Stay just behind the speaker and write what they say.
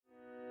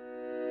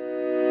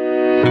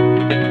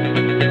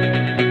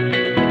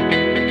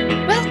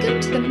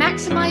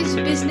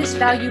Maximize Business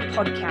Value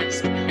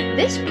podcast.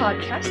 This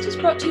podcast is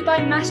brought to you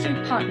by Mastery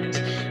Partners,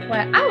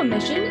 where our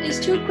mission is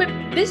to equip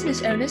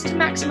business owners to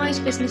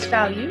maximize business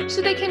value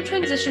so they can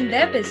transition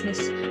their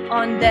business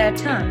on their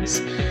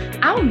terms.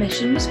 Our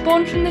mission was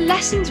born from the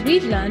lessons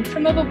we've learned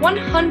from over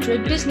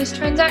 100 business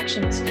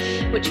transactions,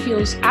 which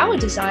fuels our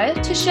desire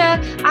to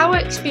share our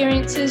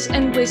experiences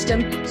and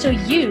wisdom so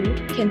you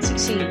can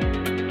succeed.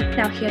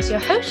 Now here's your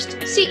host,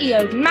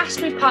 CEO of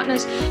Mastery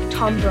Partners,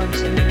 Tom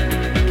Bronson.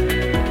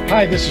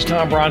 Hi, this is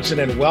Tom Bronson,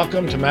 and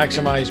welcome to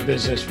Maximize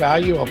Business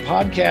Value, a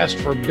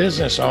podcast for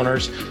business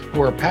owners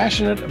who are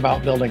passionate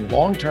about building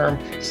long-term,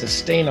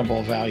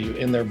 sustainable value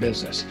in their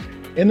business.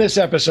 In this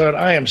episode,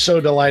 I am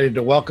so delighted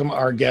to welcome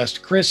our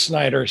guest, Chris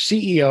Snyder,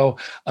 CEO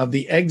of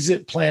the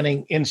Exit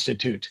Planning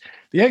Institute.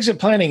 The Exit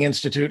Planning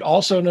Institute,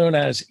 also known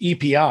as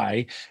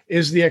EPI,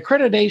 is the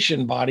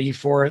accreditation body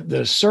for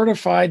the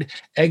Certified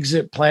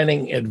Exit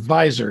Planning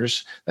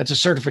Advisors. That's a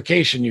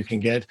certification you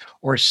can get,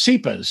 or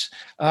CEPAs.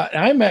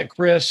 I met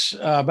Chris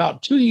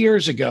about 2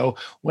 years ago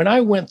when I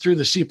went through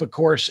the CEPA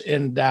course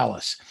in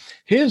Dallas.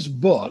 His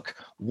book,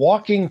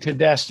 Walking to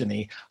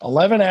Destiny,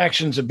 11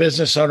 Actions a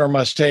Business Owner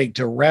Must Take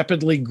to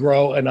Rapidly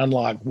Grow and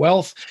Unlock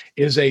Wealth,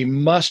 is a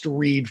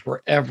must-read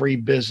for every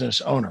business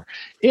owner.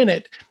 In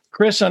it,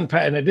 Chris in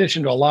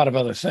addition to a lot of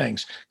other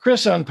things,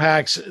 Chris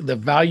unpacks the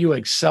value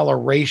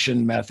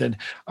acceleration method,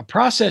 a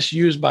process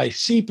used by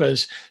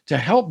CEPAs to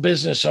help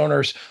business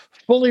owners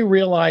fully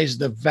realize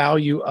the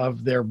value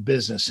of their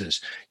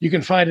businesses. You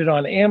can find it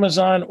on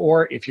Amazon,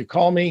 or if you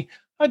call me,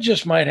 I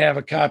just might have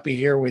a copy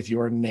here with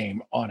your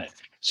name on it.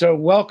 So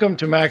welcome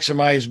to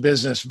Maximize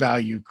Business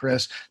Value,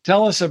 Chris.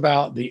 Tell us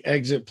about the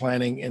Exit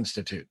Planning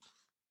Institute.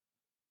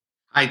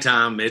 Hi,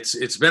 Tom.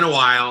 It's been a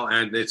while,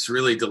 and it's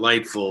really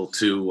delightful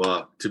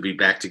to be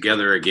back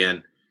together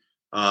again.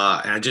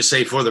 And I just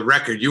say, for the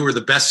record, you were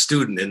the best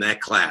student in that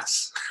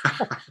class.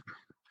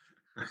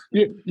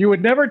 You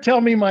would never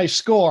tell me my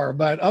score,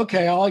 but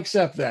okay, I'll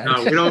accept that.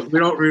 No,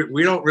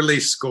 we don't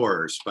release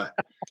scores, but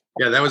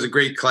yeah, that was a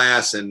great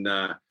class, and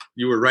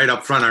you were right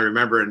up front, I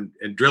remember,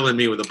 and drilling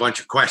me with a bunch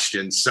of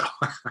questions. So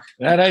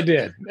that I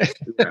did.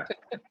 Yeah.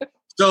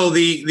 So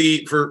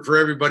for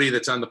everybody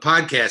that's on the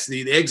podcast,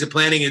 the Exit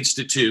Planning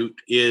Institute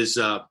is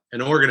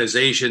an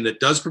organization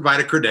that does provide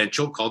a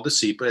credential called the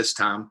CEPA, as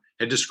Tom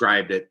had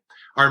described it.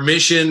 Our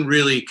mission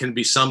really can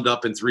be summed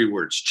up in 3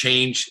 words: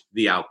 change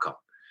the outcome.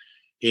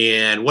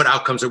 And what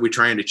outcomes are we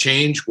trying to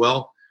change?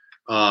 Well,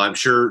 I'm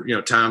sure,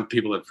 Tom,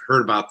 people have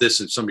heard about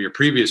this in some of your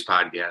previous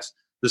podcasts.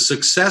 The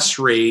success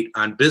rate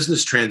on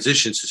business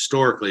transitions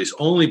historically has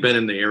only been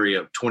in the area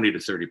of 20 to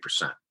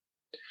 30%.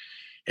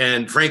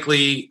 And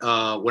frankly,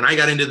 when I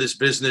got into this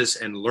business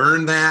and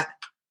learned that,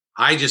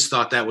 I just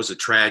thought that was a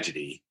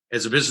tragedy.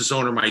 As a business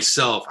owner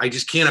myself, I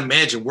just can't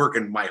imagine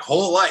working my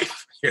whole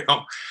life,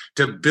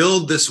 to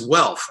build this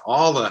wealth,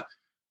 all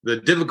the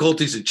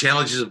difficulties and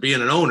challenges of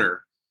being an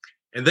owner.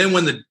 And then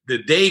when the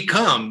day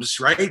comes,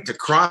 right, to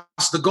cross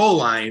the goal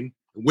line,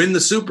 win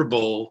the Super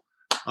Bowl,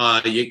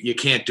 you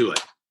can't do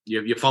it.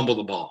 You fumble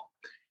the ball.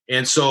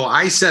 And so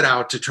I set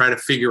out to try to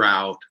figure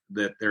out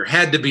that there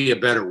had to be a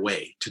better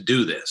way to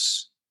do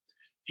this.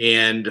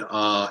 And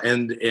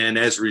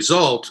as a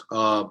result,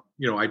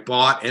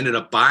 I ended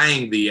up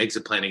buying the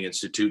Exit Planning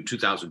Institute in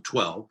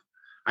 2012.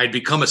 I'd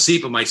become a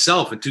CEPA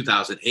myself in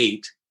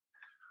 2008.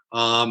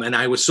 And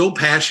I was so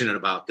passionate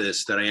about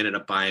this that I ended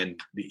up buying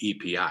the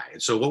EPI.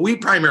 And so what we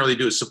primarily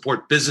do is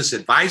support business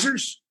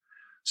advisors,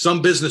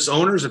 some business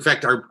owners. In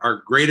fact,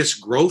 our greatest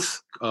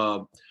growth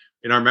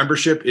in our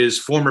membership is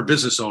former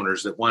business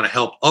owners that want to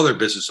help other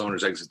business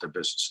owners exit their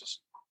businesses.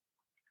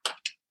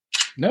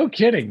 No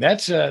kidding.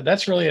 That's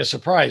really a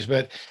surprise,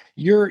 but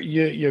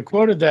you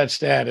quoted that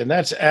stat, and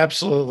that's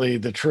absolutely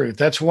the truth.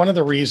 That's one of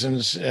the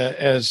reasons,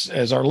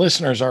 as our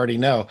listeners already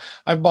know,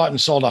 I've bought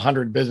and sold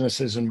 100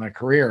 businesses in my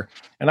career,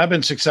 and I've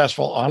been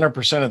successful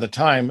 100% of the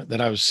time that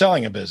I was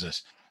selling a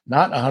business,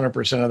 not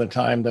 100% of the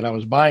time that I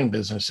was buying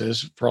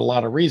businesses, for a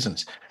lot of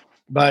reasons.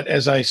 But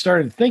as I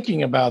started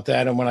thinking about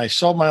that, and when I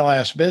sold my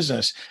last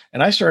business,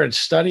 and I started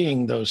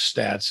studying those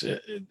stats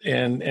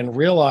and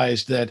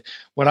realized that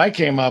what I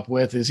came up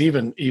with is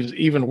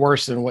even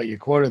worse than what you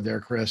quoted there,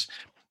 Chris.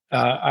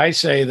 I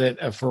say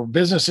that for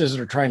businesses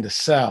that are trying to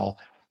sell,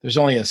 there's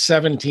only a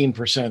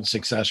 17%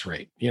 success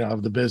rate,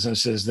 of the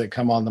businesses that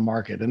come on the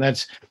market. And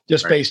that's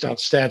just based on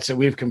stats that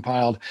we've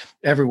compiled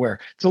everywhere.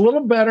 It's a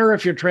little better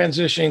if you're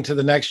transitioning to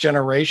the next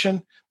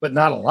generation, but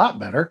not a lot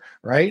better,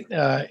 right?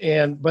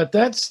 But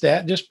that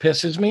stat just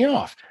pisses me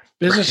off.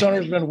 Business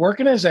owner's been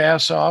working his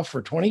ass off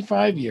for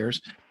 25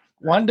 years,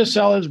 wanting to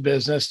sell his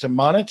business to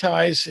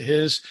monetize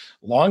his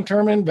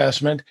long-term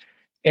investment,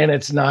 and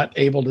it's not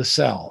able to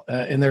sell.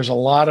 And there's a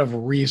lot of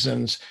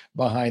reasons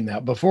behind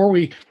that. Before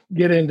we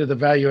get into the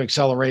value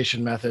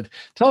acceleration method,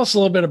 tell us a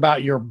little bit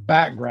about your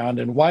background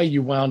and why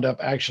you wound up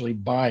actually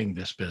buying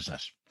this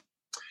business.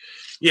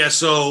 Yeah.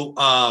 So,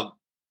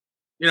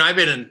 I've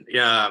been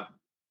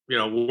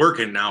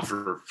working now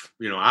for,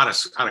 out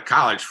of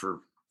college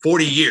for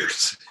 40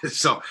 years.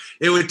 So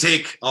it would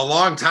take a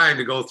long time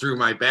to go through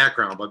my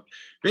background, but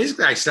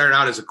basically I started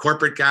out as a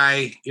corporate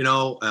guy,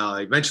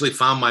 I eventually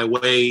found my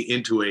way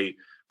into a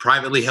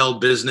privately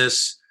held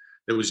business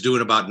that was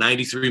doing about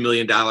 $93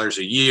 million a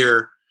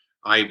year.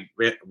 I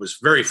was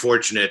very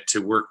fortunate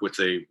to work with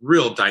a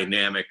real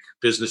dynamic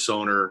business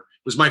owner.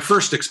 It was my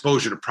first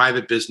exposure to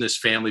private business,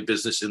 family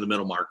business in the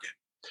middle market.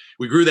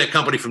 We grew that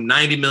company from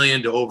 90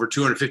 million to over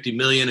 250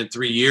 million in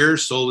 3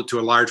 years, sold it to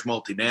a large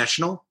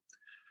multinational.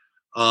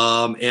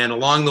 And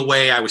along the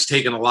way, I was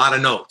taking a lot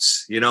of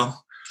notes,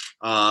 that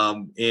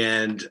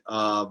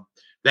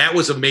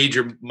was a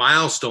major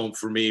milestone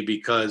for me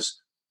because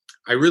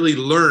I really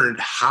learned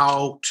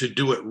how to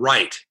do it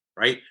right?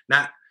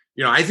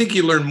 I think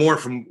you learn more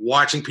from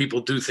watching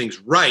people do things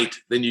right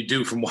than you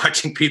do from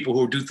watching people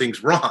who do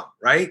things wrong,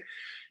 right?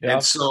 Yep.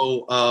 And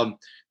so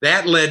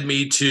that led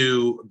me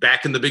to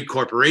back in the big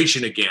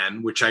corporation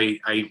again, which I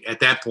at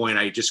that point,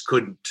 I just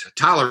couldn't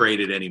tolerate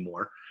it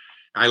anymore.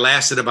 I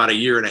lasted about a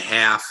year and a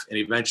half and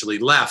eventually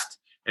left.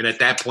 And at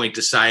that point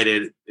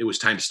decided it was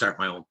time to start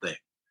my own thing.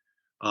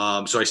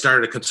 So I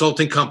started a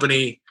consulting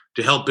company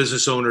to help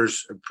business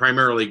owners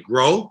primarily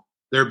grow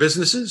their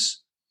businesses.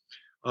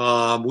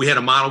 We had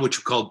a model which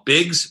we called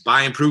BIGS,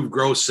 buy, improve,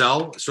 grow,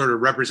 sell, sort of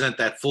represent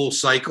that full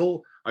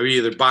cycle of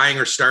either buying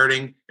or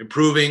starting,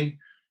 improving,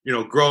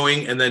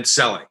 growing, and then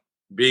selling,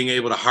 being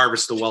able to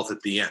harvest the wealth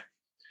at the end.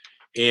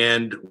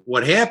 And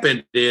what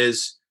happened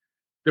is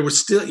there was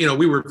still,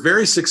 we were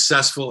very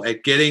successful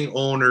at getting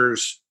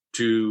owners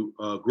to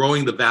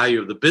growing the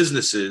value of the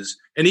businesses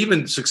and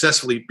even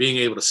successfully being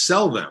able to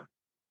sell them.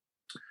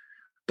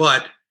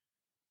 But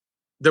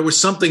there was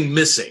something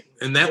missing,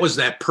 and that was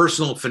that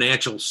personal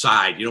financial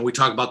side. We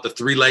talk about the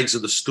 3 legs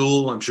of the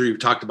stool. I'm sure you've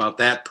talked about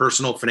that,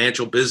 personal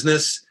financial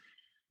business.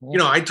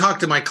 I talked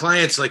to my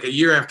clients like a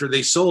year after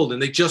they sold,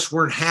 and they just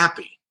weren't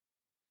happy.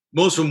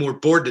 Most of them were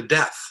bored to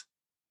death.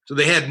 So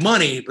they had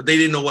money, but they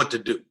didn't know what to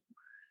do.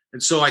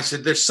 And so I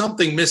said, there's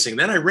something missing.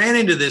 Then I ran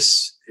into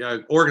this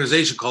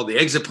organization called the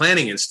Exit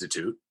Planning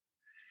Institute.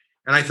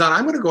 And I thought,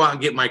 I'm going to go out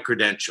and get my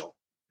credential.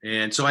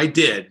 And so I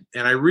did.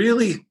 And I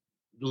really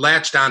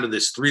latched onto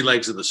this 3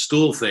 legs of the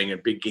stool thing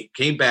and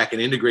came back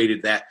and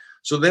integrated that.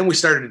 So then we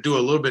started to do a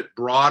little bit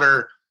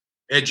broader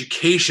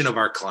education of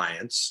our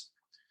clients.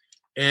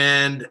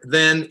 And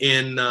then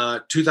in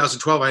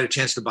 2012, I had a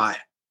chance to buy it.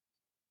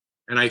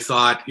 And I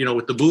thought,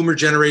 with the boomer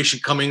generation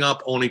coming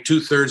up, owning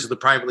 2/3 of the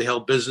privately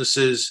held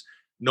businesses,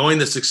 knowing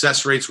the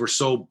success rates were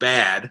so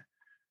bad,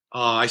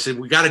 I said,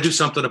 we got to do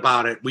something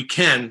about it. We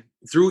can,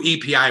 through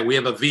EPI, we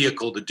have a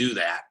vehicle to do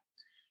that.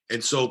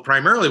 And so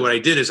primarily what I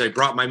did is I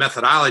brought my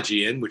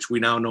methodology in, which we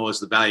now know as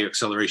the Value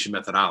Acceleration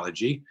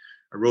Methodology.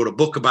 I wrote a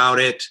book about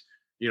it.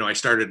 I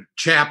started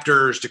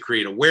chapters to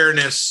create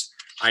awareness.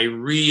 I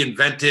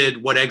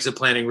reinvented what exit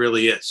planning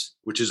really is,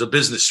 which is a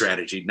business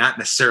strategy, not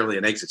necessarily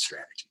an exit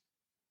strategy.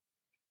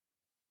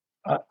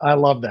 I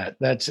love that.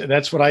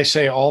 That's what I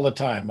say all the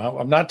time. I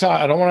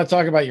don't want to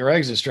talk about your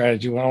exit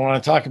strategy. When I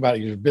want to talk about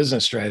your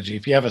business strategy,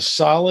 if you have a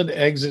solid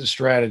exit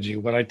strategy,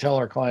 what I tell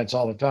our clients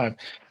all the time,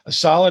 a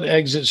solid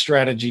exit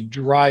strategy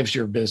drives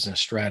your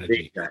business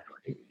strategy.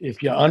 Exactly.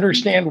 If you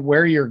understand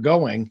where you're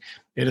going,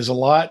 it is a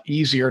lot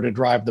easier to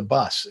drive the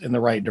bus in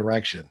the right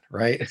direction,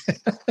 right?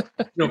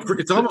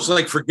 It's almost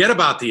like forget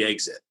about the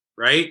exit,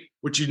 right?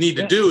 What you need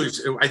to do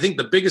is, I think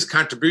the biggest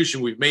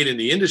contribution we've made in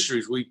the industry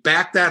is we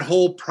back that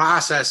whole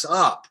process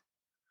up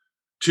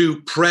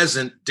to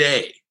present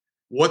day.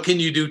 What can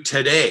you do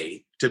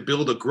today to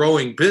build a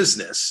growing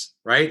business,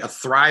 right? A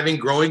thriving,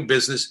 growing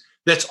business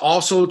that's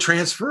also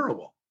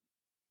transferable,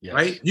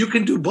 right? You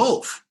can do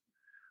both.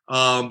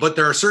 But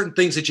there are certain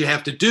things that you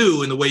have to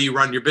do in the way you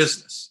run your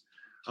business.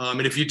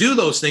 And if you do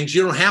those things,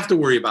 you don't have to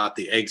worry about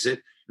the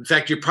exit. In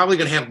fact, you're probably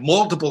going to have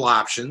multiple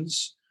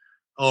options,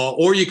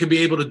 or you can be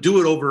able to do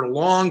it over a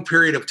long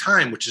period of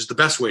time, which is the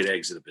best way to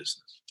exit a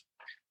business.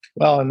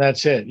 Well, and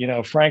that's it.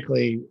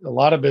 Frankly, a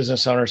lot of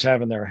business owners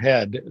have in their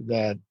head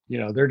that,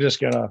 they're just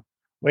going to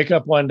wake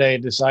up one day,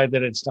 decide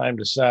that it's time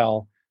to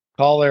sell,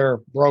 call their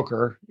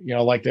broker,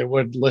 like they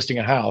would listing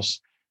a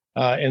house.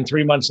 And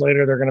 3 months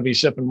later, they're going to be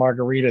sipping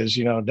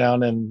margaritas,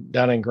 down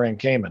in Grand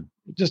Cayman.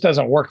 It just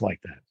doesn't work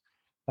like that.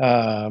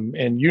 And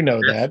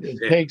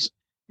that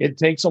it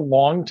takes a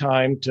long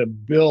time to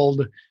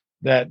build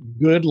that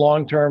good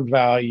long-term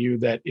value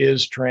that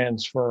is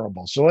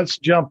transferable. So let's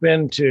jump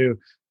into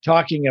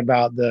talking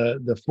about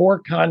the 4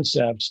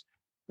 concepts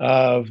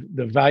of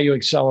the value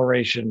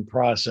acceleration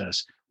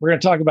process. We're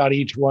going to talk about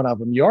each one of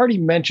them. You already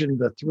mentioned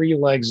the 3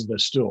 legs of the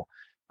stool.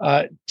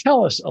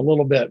 Tell us a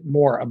little bit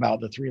more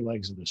about the 3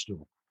 legs of the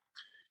stool.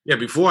 Yeah,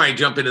 before I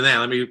jump into that,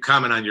 let me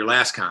comment on your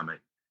last comment.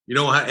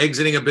 How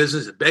exiting a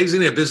business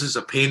is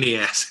a pain in the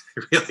ass.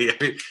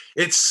 Really,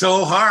 it's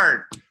so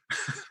hard.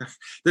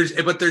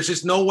 But there's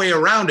just no way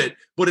around it.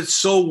 But it's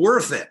so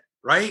worth it,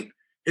 right?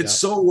 It's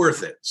so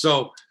worth it.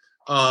 So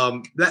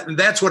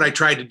that's what I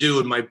tried to do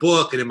in my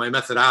book and in my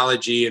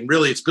methodology. And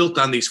really, it's built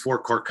on these 4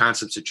 core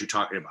concepts that you're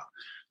talking about.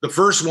 The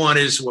first one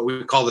is what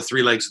we call the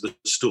 3 legs of the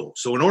stool.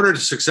 So in order to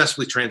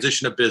successfully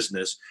transition a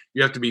business,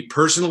 you have to be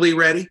personally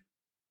ready.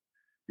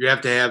 You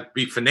have to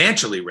be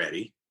financially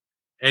ready.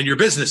 and your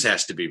business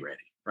has to be ready,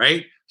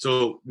 right?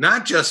 So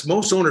not just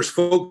most owners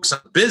focus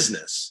on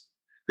business,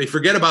 they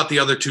forget about the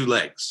other two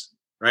legs,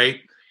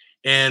 right?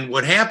 And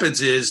what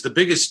happens is the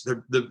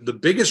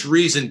biggest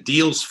reason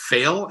deals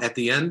fail at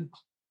the end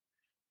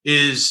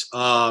is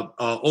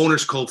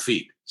owner's cold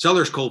feet,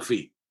 seller's cold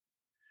feet.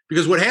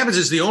 Because what happens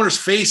is the owner's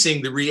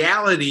facing the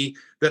reality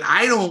that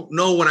I don't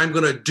know what I'm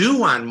going to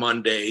do on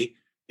Monday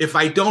if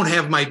I don't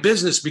have my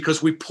business,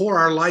 because we pour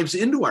our lives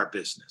into our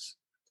business.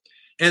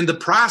 And the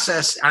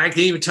process, I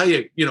can even tell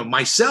you,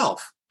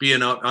 myself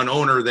being an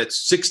owner that's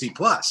 60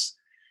 plus,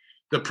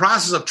 the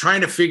process of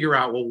trying to figure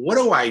out, well, what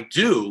do I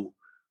do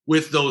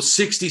with those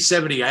 60,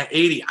 70,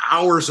 80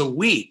 hours a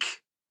week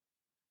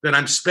that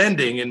I'm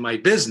spending in my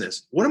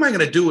business? What am I going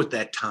to do with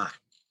that time?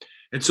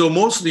 And so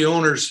most of the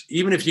owners,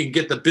 even if you can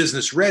get the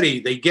business ready,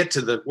 they get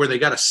to where they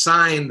got to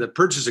sign the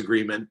purchase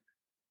agreement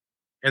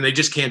and they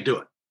just can't do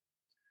it.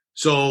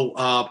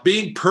 So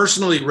being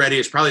personally ready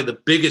is probably the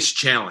biggest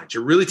challenge.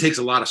 It really takes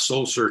a lot of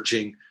soul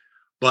searching,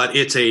 but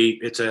it's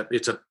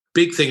a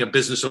big thing a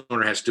business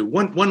owner has to do.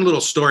 One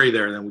little story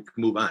there, and then we can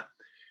move on.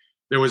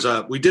 There was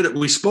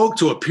we spoke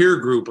to a peer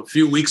group a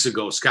few weeks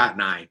ago, Scott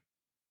and I,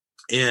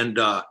 and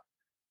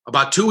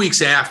about 2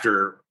 weeks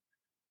after,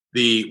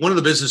 one of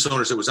the business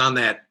owners that was on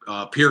that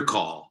peer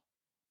call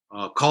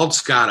called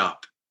Scott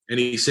up, and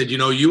he said,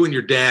 you and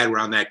your dad were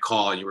on that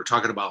call, and you were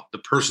talking about the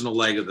personal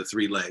leg of the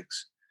three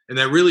legs. And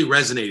that really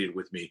resonated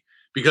with me,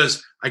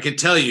 because I can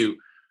tell you,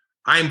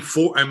 I'm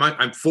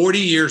 40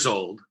 years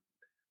old.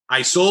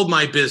 I sold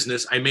my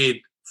business. I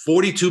made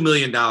 $42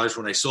 million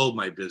when I sold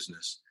my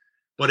business,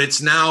 but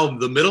it's now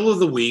the middle of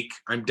the week.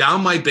 I'm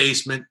down my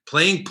basement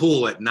playing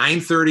pool at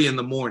 9:30 in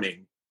the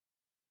morning.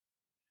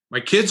 My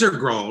kids are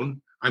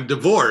grown. I'm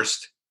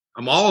divorced.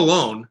 I'm all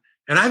alone,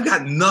 and I've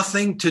got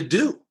nothing to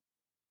do.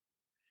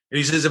 And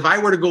he says, if I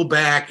were to go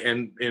back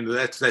and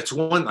that's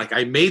one, like,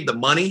 I made the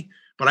money,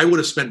 but I would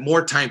have spent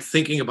more time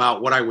thinking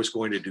about what I was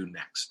going to do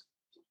next.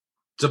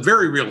 It's a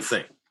very real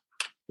thing.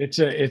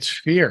 It's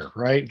fear,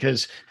 right?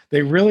 Because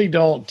they really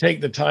don't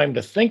take the time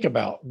to think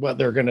about what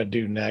they're going to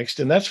do next.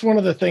 And that's one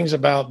of the things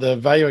about the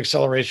value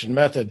acceleration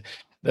method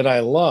that I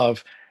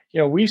love.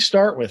 We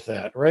start with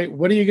that, right?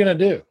 What are you going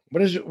to do?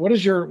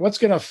 What's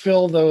going to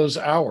fill those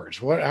hours?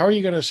 How are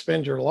you going to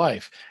spend your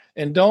life?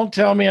 And don't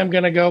tell me I'm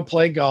going to go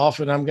play golf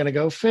and I'm going to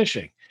go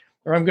fishing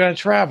or I'm going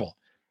to travel.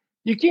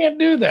 You can't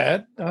do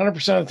that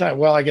 100% of the time.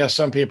 Well, I guess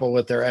some people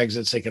with their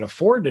exits, they can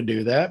afford to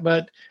do that,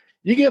 but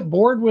you get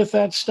bored with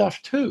that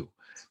stuff too.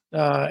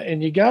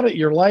 And you got it.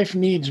 Your life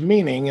needs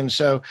meaning. And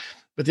so,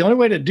 but the only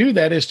way to do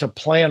that is to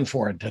plan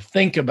for it, to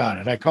think about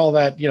it. I call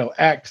that,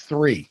 Act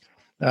 3.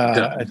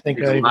 I think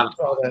I even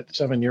saw that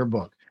some in your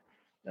book.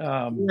 Who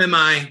am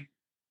I?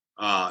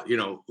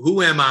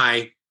 Who am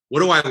I?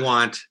 What do I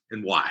want?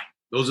 And why?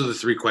 Those are the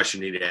three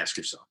questions you need to ask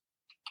yourself.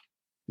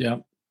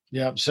 Yep.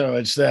 So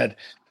it's that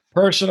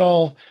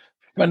personal,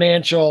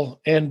 financial,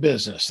 and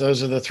business.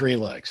 Those are the three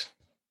legs.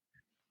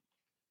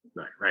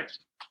 Right.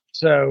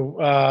 So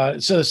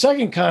the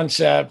second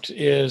concept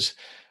is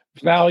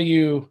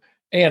value.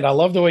 And I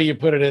love the way you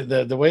put it,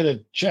 the way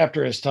the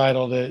chapter is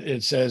titled.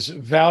 It says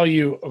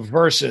value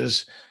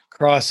versus,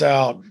 cross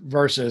out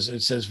versus,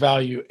 it says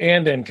value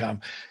and income.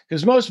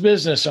 Because most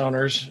business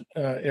owners,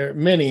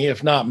 many,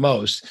 if not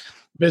most,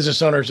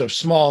 business owners of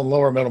small and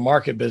lower middle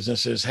market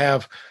businesses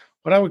have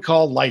what I would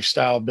call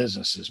lifestyle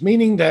businesses,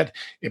 meaning that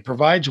it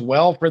provides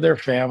well for their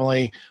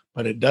family,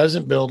 but it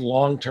doesn't build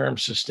long-term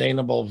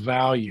sustainable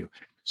value.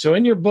 So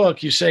in your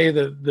book, you say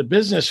that the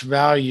business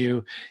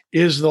value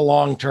is the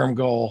long-term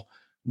goal,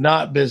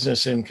 not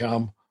business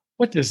income.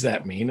 What does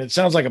that mean? It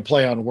sounds like a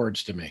play on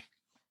words to me.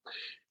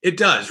 It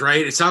does,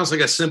 right? It sounds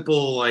like a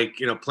simple,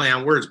 play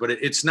on words, but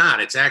it's not.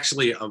 It's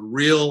actually a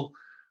real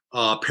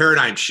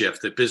paradigm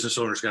shift that business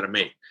owners got to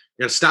make.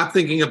 You got to stop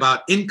thinking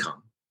about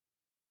income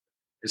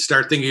and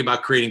start thinking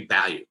about creating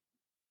value.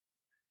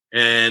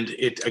 And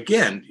it,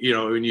 again,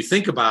 when you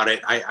think about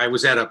it, I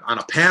was on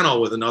a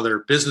panel with another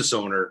business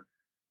owner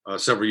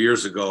several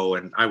years ago,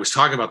 and I was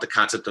talking about the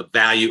concept of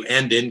value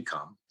and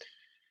income.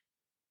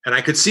 And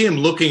I could see him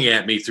looking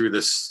at me through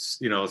this,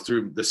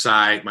 through the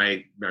side,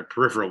 my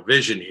peripheral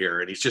vision here.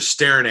 And he's just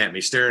staring at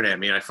me.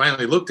 And I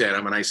finally looked at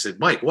him and I said,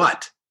 Mike,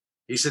 what?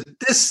 He said,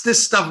 this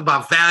stuff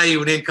about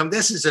value and income,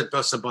 this is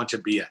just a bunch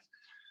of BS.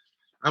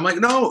 I'm like,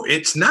 no,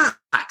 it's not.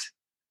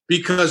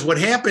 Because what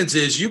happens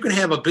is you can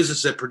have a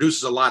business that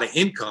produces a lot of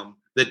income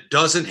that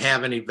doesn't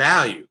have any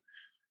value.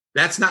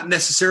 That's not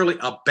necessarily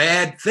a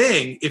bad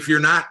thing if you're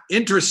not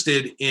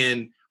interested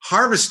in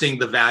harvesting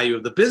the value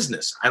of the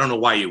business. I don't know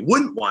why you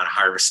wouldn't want to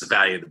harvest the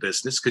value of the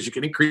business, because you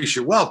can increase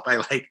your wealth by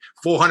like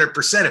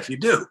 400% if you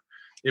do,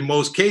 in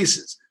most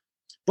cases.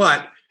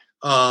 But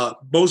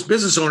most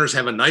business owners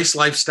have a nice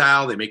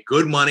lifestyle. They make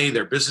good money.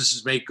 Their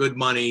businesses make good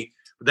money.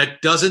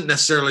 That doesn't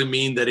necessarily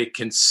mean that it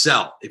can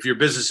sell. If your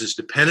business is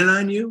dependent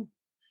on you,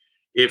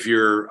 if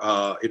you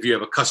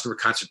have a customer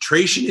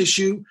concentration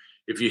issue,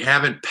 if you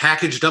haven't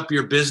packaged up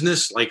your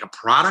business like a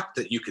product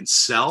that you can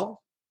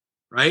sell,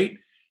 right?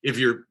 If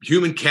your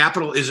human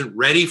capital isn't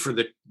ready for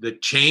the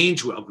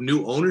change of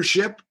new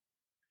ownership,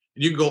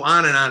 You can go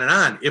on and on and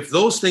on. If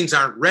those things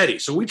aren't ready,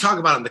 so we talk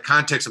about it in the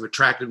context of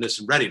attractiveness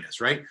and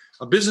readiness, right?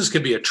 A business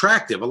can be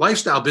attractive. A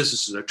lifestyle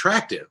business is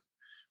attractive,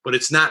 but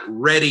it's not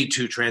ready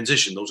to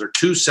transition. Those are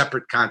two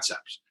separate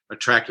concepts,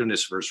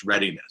 attractiveness versus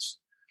readiness.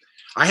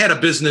 I had a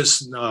business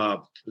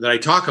that I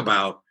talk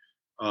about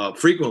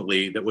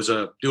frequently that was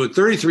doing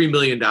 $33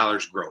 million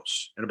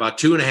gross and about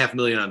 $2.5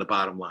 million on the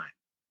bottom line.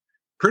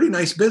 Pretty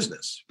nice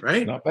business,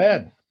 right? Not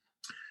bad.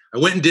 I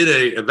went and did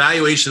an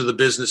evaluation of the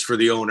business for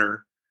the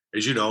owner,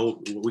 as you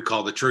know, what we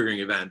call the triggering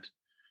event.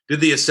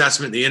 Did the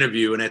assessment, the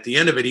interview, and at the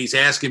end of it, he's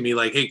asking me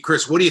like, "Hey,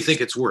 Chris, what do you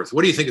think it's worth?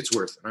 What do you think it's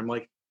worth?" And I'm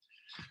like,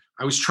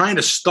 I was trying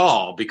to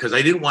stall because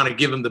I didn't want to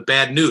give him the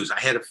bad news.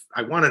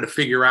 I wanted to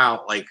figure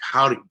out like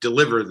how to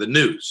deliver the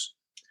news,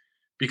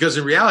 because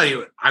in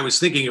reality, I was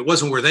thinking it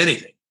wasn't worth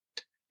anything.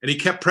 And he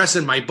kept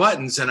pressing my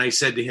buttons, and I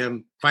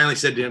finally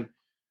said to him,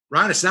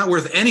 "Ron, it's not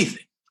worth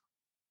anything."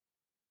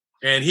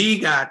 And he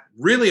got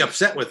really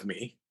upset with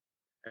me,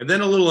 and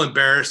then a little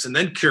embarrassed, and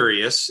then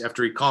curious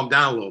after he calmed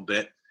down a little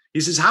bit. He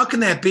says, "How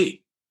can that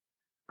be?"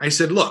 I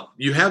said, "Look,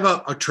 you have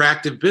an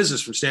attractive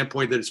business from the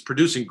standpoint that it's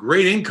producing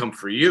great income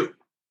for you,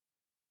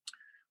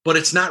 but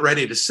it's not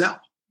ready to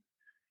sell.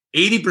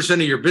 80%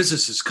 of your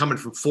business is coming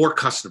from 4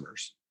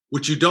 customers,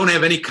 which you don't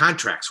have any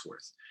contracts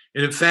with."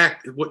 And in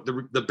fact, what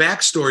the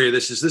backstory of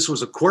this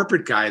was a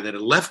corporate guy that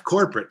had left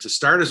corporate to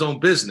start his own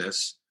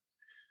business.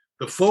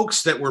 The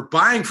folks that were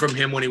buying from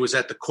him when he was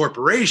at the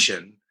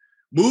corporation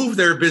moved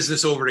their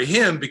business over to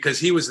him because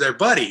he was their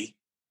buddy.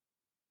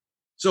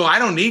 So I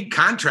don't need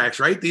contracts,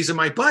 right? These are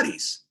my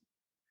buddies.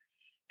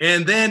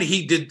 And then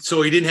he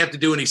didn't have to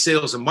do any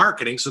sales and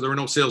marketing. So there were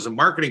no sales and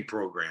marketing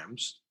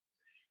programs.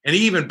 And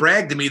he even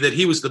bragged to me that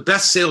he was the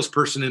best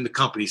salesperson in the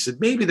company. He said,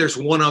 maybe there's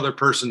one other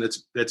person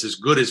that's as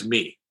good as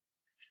me.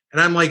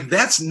 And I'm like,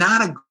 that's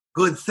not a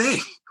good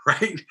thing,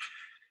 right?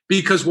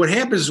 Because what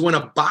happens is when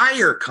a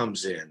buyer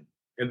comes in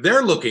and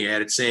they're looking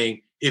at it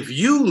saying, if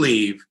you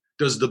leave,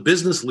 does the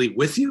business leave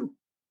with you,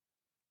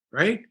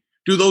 right?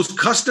 Do those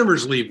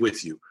customers leave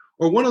with you?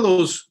 Or one of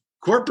those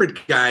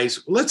corporate guys,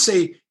 let's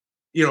say,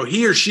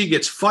 he or she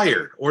gets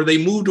fired or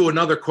they move to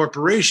another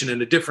corporation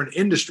in a different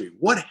industry.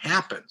 What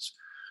happens?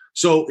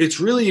 So it's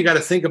really, you got to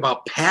think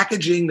about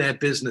packaging that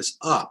business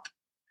up.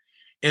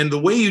 And the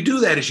way you do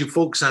that is you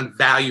focus on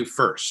value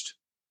first.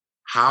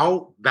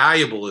 How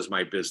valuable is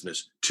my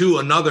business to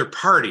another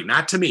party,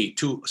 not to me,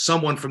 to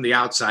someone from the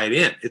outside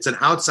in? It's an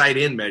outside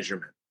in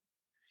measurement.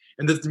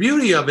 And the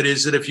beauty of it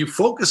is that if you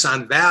focus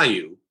on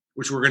value,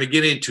 which we're going to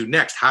get into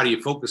next, how do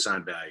you focus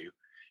on value?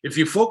 If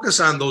you focus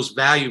on those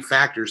value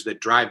factors that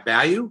drive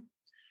value,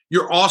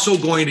 you're also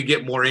going to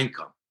get more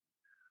income.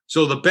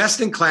 So the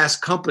best in class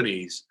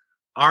companies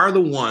are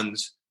the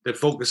ones that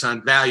focus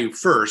on value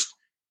first.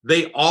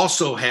 They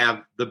also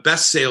have the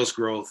best sales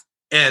growth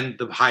and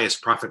the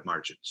highest profit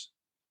margins.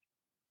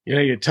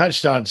 You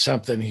touched on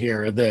something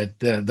here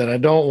that I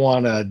don't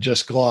want to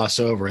just gloss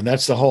over, and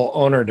that's the whole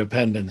owner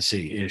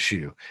dependency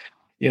issue.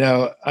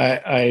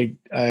 I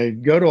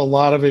go to a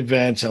lot of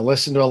events, I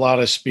listen to a lot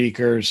of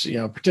speakers,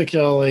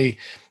 particularly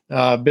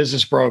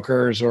business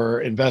brokers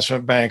or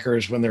investment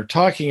bankers when they're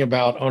talking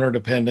about owner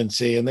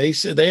dependency, and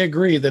they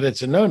agree that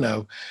it's a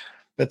no-no,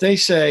 but they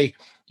say,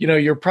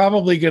 you're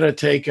probably going to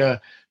take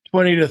a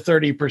 20 to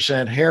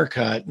 30%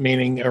 haircut,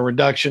 meaning a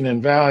reduction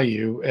in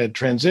value at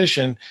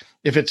transition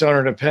if it's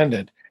owner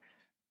dependent.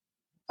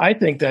 I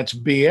think that's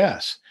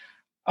BS.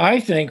 I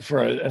think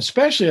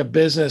especially a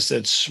business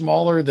that's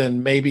smaller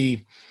than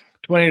maybe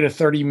 20 to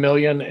 30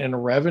 million in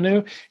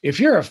revenue, if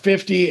you're a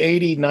 50,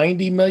 80,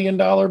 90 million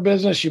dollar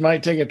business, you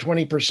might take a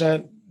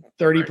 20%,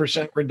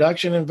 30%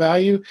 reduction in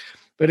value.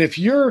 But if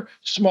you're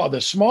small,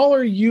 the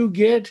smaller you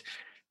get,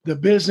 the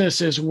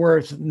business is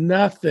worth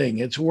nothing.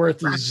 It's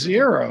worth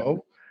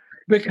zero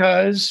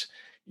because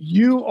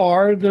you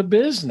are the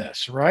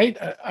business, right?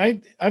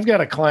 I've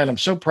got a client, I'm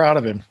so proud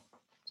of him.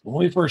 When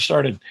we first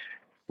started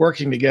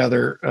working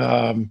together,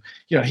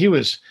 he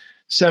was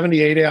 70,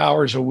 80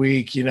 hours a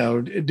week,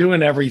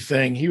 doing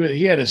everything.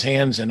 He had his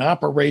hands in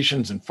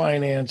operations and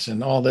finance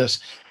and all this.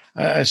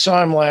 I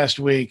saw him last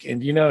week,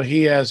 and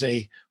he has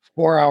a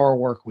 4-hour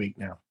work week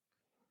now.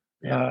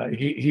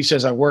 He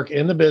says, I work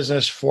in the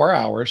business 4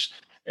 hours.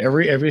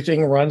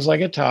 Everything runs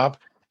like a top,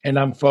 and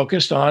I'm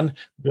focused on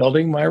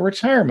building my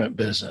retirement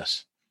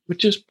business,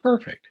 which is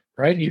perfect,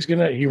 right?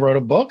 He wrote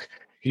a book.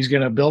 He's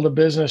going to build a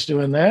business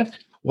doing that.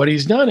 What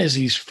he's done is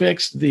he's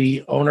fixed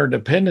the owner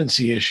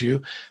dependency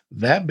issue.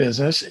 That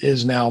business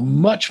is now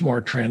much more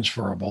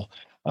transferable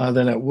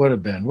than it would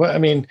have been. Well, I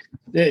mean,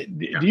 do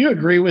you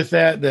agree with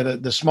that?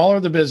 That the smaller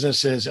the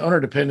business is,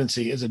 owner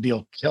dependency is a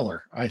deal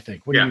killer, I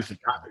think. What do you think?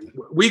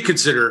 We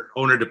consider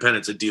owner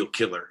dependence a deal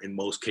killer in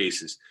most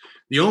cases.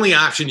 The only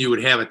option you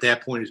would have at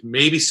that point is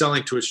maybe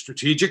selling to a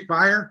strategic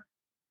buyer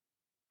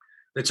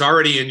that's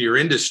already in your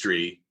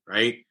industry,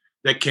 right?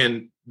 That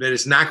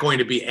is not going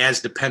to be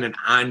as dependent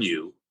on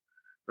you,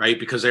 right?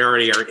 Because they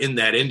already are in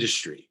that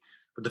industry.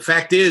 But the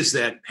fact is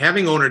that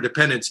having owner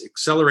dependence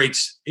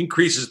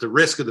increases the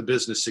risk of the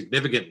business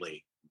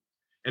significantly.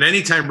 And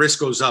anytime risk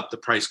goes up, the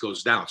price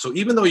goes down. So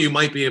even though you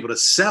might be able to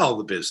sell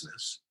the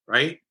business,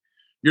 right,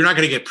 you're not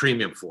going to get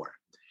premium for it.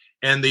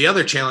 And the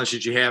other challenge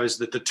that you have is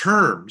that the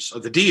terms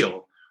of the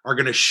deal are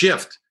going to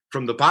shift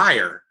from the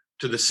buyer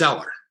to the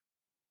seller,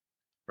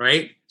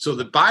 right? So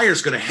the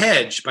buyer's going to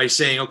hedge by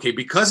saying, okay,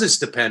 because it's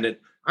dependent,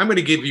 I'm going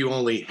to give you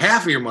only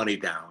half of your money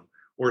down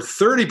or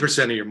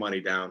 30% of your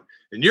money down,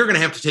 and you're going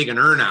to have to take an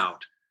earn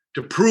out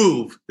to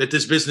prove that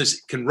this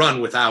business can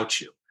run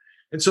without you.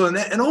 And so,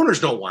 and owners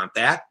don't want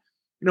that.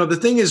 The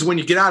thing is, when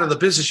you get out of the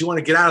business, you want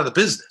to get out of the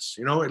business.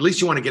 At least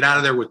you want to get out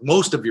of there with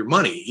most of your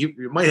money.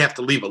 You might have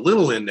to leave a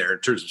little in there in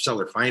terms of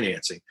seller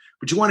financing,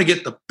 but you want to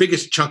get the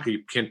biggest chunk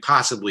you can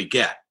possibly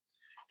get.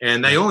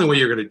 And the only way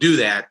you're going to do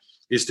that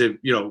is to,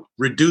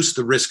 reduce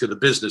the risk of the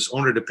business,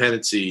 owner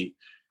dependency.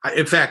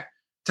 In fact,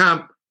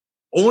 Tom,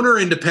 owner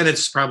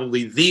independence is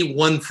probably the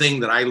one thing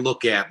that I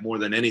look at more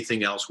than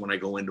anything else when I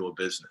go into a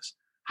business.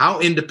 How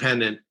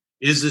independent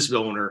is this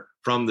owner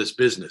from this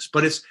business?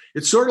 But it's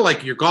sort of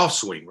like your golf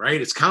swing, right?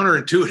 It's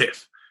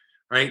counterintuitive,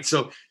 right?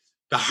 So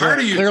the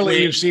harder you clearly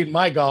swing, you've seen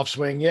my golf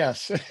swing,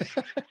 yes.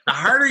 The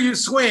harder you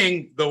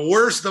swing, the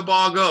worse the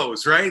ball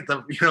goes, right?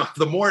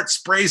 The more it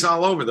sprays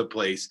all over the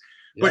place.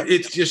 Yep. But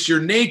it's just your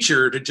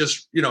nature to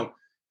just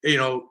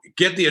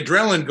get the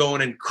adrenaline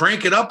going and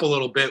crank it up a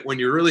little bit when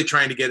you're really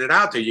trying to get it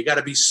out there. You got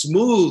to be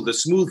smooth. The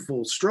smooth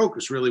full stroke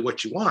is really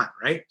what you want,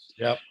 right?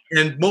 Yep.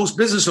 And most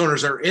business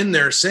owners are in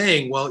there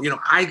saying, well,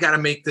 I got to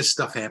make this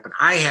stuff happen.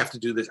 I have to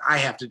do this. I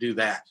have to do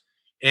that.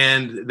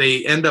 And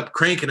they end up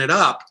cranking it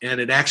up,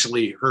 and it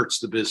actually hurts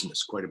the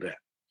business quite a bit.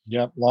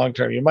 Yep. Long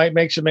term. You might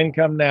make some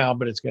income now,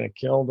 but it's going to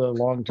kill the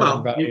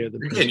long-term value of the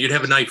business. Again, you'd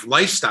have a nice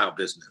lifestyle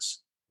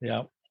business.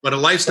 Yeah. But a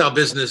lifestyle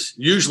business,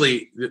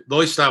 usually the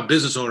lifestyle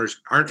business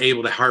owners aren't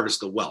able to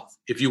harvest the wealth.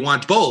 If you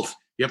want both,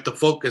 you have to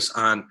focus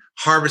on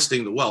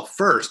harvesting the wealth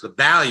first, the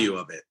value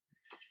of it.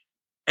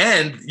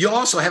 And you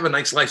also have a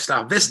nice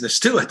lifestyle business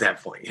too at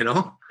that point,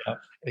 Yeah,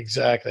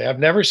 exactly. I've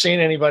never seen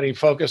anybody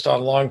focused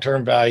on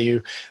long-term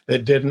value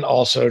that didn't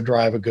also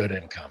drive a good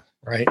income,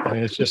 right? I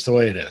mean, it's just the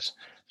way it is.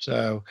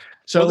 So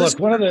look,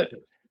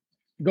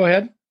 go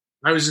ahead.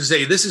 I was going to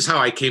say, this is how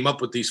I came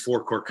up with these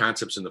 4 core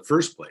concepts in the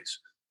first place.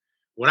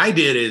 What I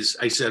did is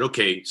I said,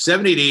 okay,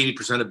 70 to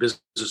 80% of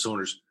business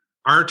owners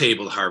aren't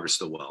able to harvest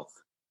the wealth.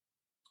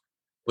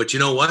 But you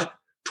know what?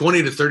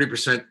 20 to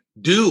 30%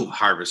 do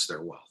harvest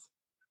their wealth.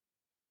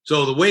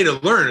 So the way to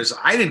learn is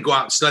I didn't go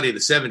out and study the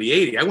 70,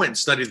 80. I went and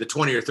studied the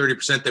 20 or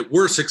 30% that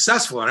were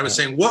successful. And I was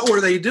saying, what were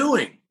they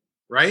doing?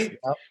 Right?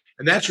 Yep.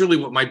 And that's really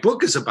what my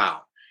book is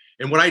about.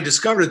 And what I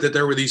discovered that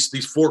there were these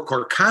 4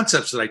 core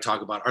concepts that I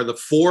talk about are the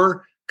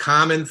 4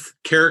 common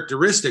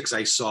characteristics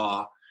I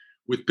saw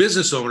with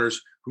business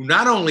owners who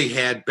not only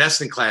had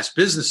best-in-class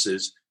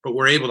businesses, but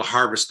were able to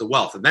harvest the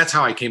wealth. And that's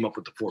how I came up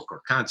with the 4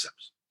 core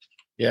concepts.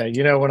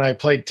 Yeah, when I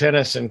played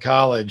tennis in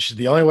college,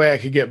 the only way I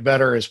could get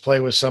better is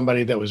play with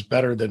somebody that was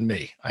better than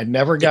me. I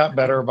never got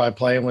better by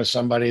playing with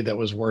somebody that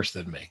was worse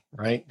than me,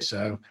 right?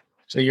 So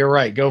you're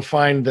right. Go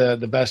find the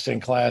best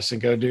in class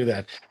and go do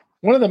that.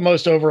 One of the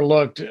most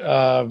overlooked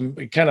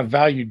kind of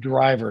value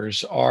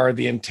drivers are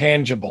the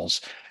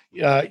intangibles.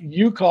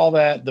 You call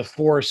that the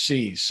 4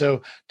 C's.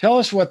 So tell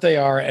us what they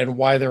are and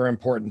why they're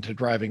important to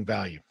driving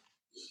value.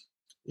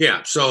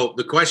 Yeah. So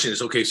the question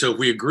is, okay, so if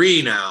we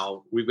agree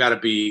now, we've got to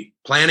be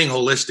planning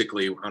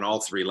holistically on all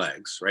 3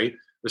 legs, right?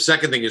 The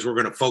second thing is we're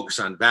going to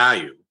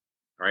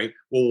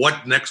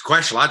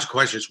logical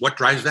question is what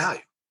drives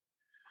value?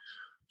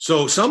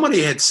 So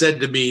somebody had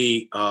said to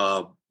me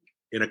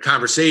in a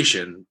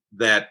conversation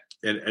that,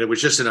 and it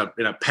was just in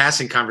a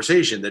passing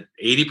conversation, that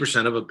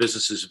 80% of a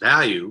business's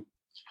value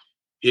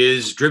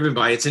is driven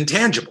by its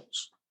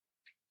intangibles.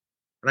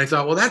 And I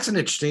thought, well, that's an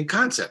interesting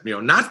concept.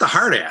 Not the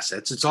hard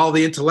assets. It's all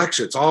the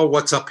intellectual. It's all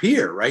what's up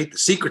here, right? The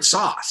secret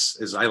sauce,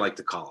 as I like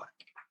to call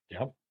it.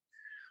 Yep.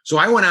 So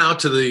I went out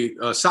to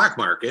the stock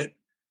market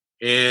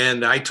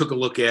and I took a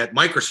look at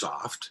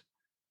Microsoft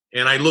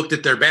and I looked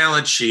at their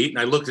balance sheet and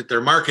I looked at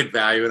their market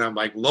value and I'm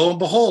like, lo and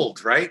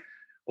behold, right?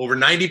 Over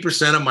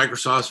 90% of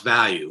Microsoft's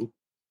value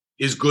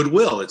is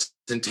goodwill. It's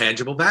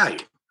intangible value.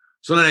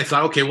 So then I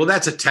thought, okay, well,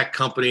 that's a tech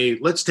company.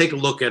 Let's take a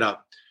look at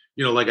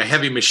like a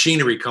heavy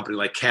machinery company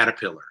like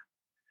Caterpillar.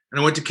 And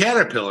I went to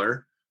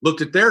Caterpillar,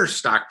 looked at their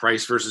stock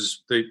price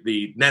versus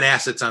the net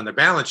assets on their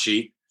balance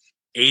sheet.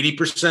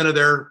 80% of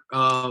their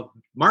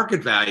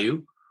market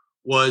value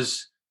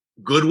was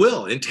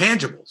goodwill,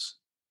 intangibles.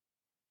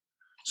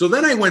 So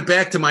then I went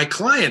back to my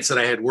clients that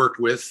I had worked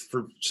with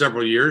for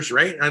several years,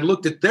 right? And I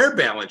looked at their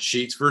balance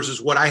sheets versus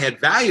what I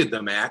had valued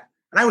them at.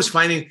 And I was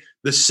finding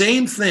the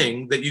same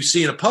thing that you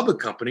see in a public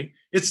company.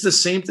 It's the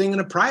same thing in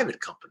a private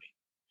company.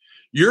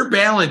 Your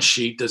balance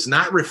sheet does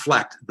not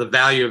reflect the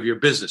value of your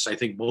business. I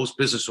think most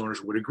business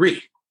owners would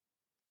agree,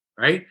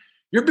 right?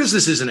 Your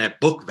business isn't at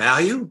book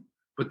value,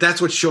 but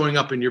that's what's showing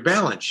up in your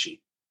balance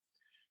sheet.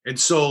 And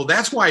so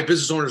that's why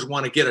business owners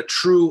want to get a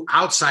true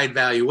outside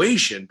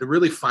valuation to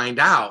really find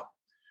out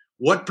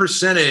what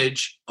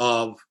percentage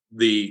of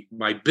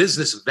my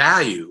business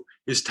value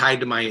is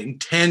tied to my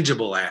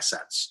intangible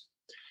assets.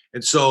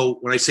 And so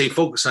when I say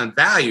focus on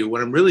value,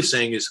 what I'm really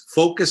saying is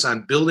focus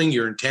on building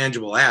your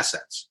intangible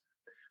assets.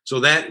 So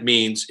that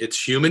means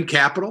it's human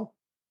capital,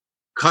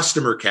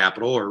 customer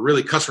capital, or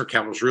really customer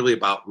capital is really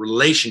about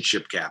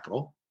relationship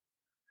capital,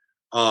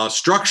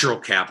 structural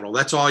capital.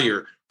 That's all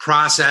your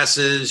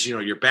processes,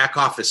 your back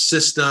office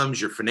systems,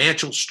 your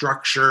financial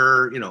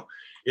structure,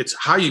 it's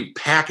how you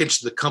package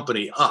the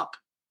company up,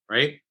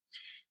 right?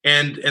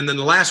 And then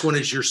the last one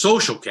is your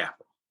social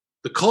capital,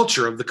 the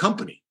culture of the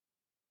company.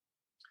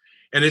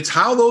 And it's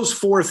how those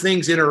four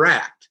things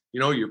interact,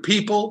 your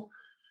people,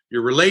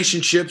 your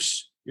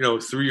relationships,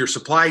 through your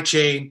supply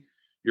chain,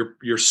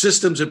 your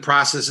systems and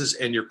processes,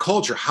 and your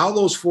culture. How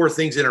those four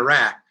things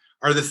interact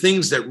are the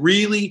things that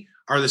really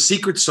are the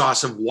secret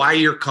sauce of why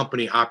your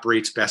company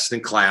operates best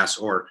in class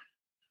or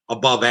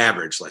above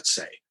average, let's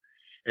say.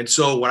 And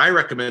so what I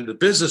recommend to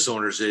business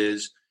owners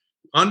is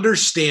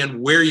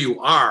understand where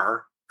you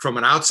are from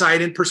an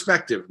outside-in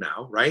perspective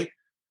now, right?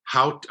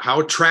 How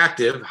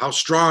attractive, how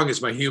strong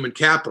is my human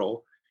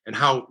capital, and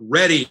how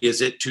ready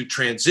is it to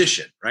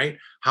transition, right?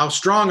 How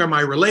strong are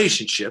my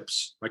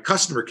relationships, my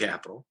customer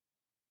capital?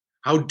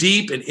 How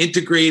deep and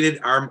integrated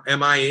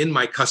am I in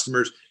my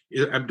customers?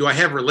 Do I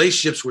have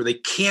relationships where they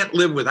can't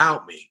live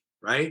without me,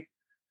 right?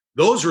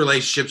 Those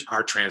relationships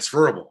are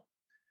transferable,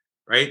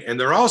 right? And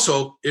they're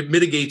also, it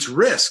mitigates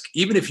risk.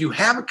 Even if you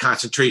have a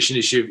concentration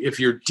issue, if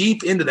you're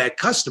deep into that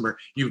customer,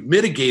 you've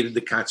mitigated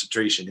the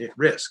concentration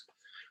risk.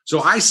 So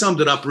I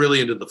summed it up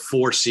really into the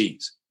 4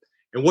 C's.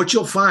 And what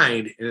you'll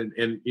find,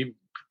 and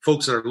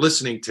folks that are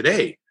listening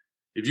today,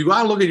 if you go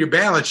out and look at your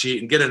balance sheet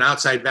and get an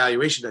outside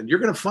valuation done, you're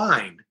going to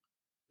find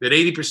that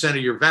 80% of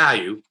your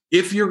value,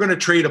 if you're going to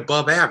trade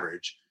above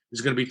average,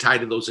 is going to be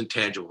tied to those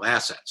intangible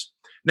assets.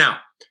 Now,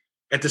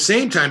 at the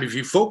same time, if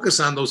you focus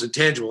on those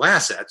intangible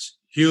assets,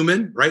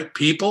 human, right,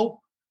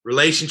 people,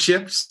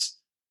 relationships,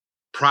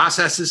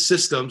 processes,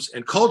 systems,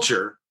 and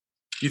culture,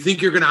 you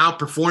think you're going to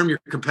outperform your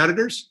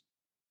competitors?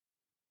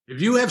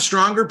 If you have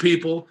stronger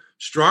people,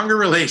 stronger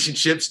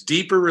relationships,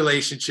 deeper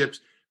relationships,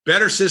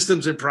 better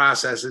systems and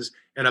processes,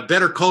 and a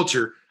better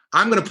culture,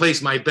 I'm going to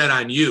place my bet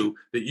on you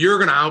that you're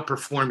going to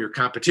outperform your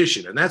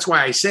competition. And that's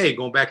why I say,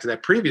 going back to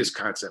that previous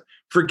concept,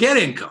 forget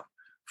income.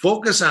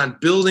 Focus on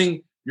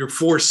building your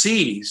 4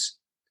 C's,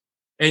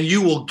 and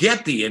you will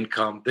get the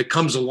income that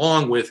comes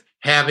along with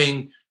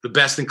having the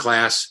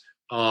best-in-class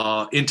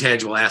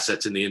intangible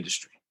assets in the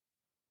industry.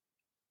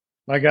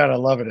 My God, I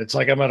love it. It's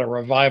like I'm at a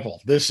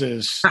revival. This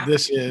is,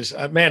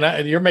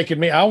 man, you're making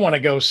me, I want to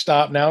go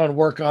stop now and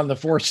work on the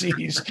 4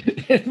 C's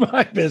in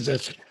my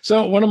business.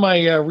 So one of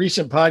my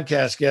recent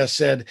podcast guests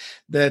said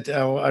that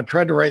I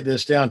tried to write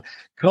this down.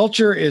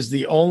 Culture is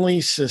the only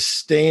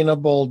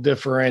sustainable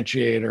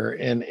differentiator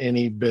in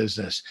any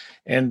business.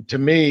 And to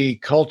me,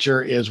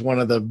 culture is one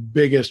of the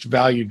biggest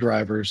value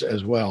drivers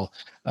as well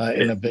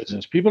in a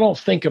business. People don't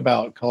think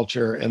about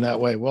culture in that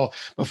way. Well,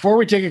 before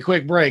we take a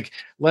quick break,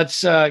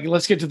 let's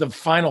get to the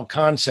final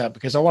concept,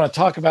 because I want to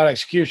talk about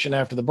execution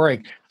after the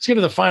break. Let's get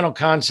to the final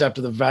concept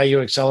of the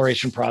value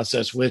acceleration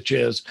process, which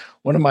is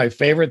one of my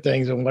favorite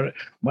things. And what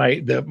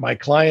my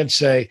clients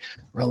say,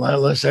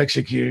 relentless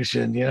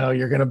execution,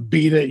 you're going to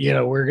beat it.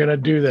 We're going to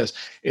do this.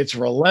 It's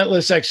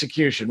relentless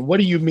execution. What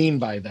do you mean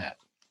by that?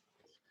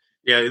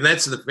 Yeah. And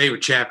that's the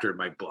favorite chapter in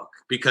my book,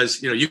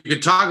 because, you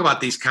can talk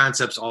about these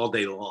concepts all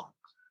day long,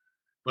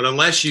 but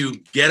unless you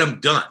get them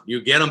done,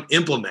 you get them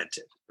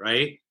implemented,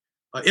 right?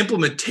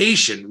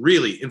 Implementation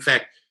really, in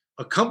fact,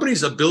 a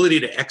company's ability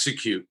to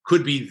execute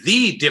could be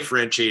the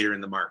differentiator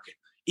in the market.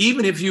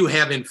 Even if you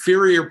have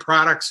inferior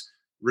products,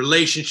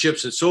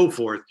 relationships, and so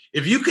forth,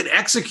 if you can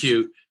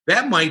execute,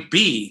 that might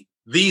be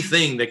the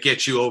thing that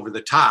gets you over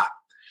the top.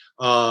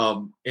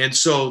 And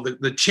so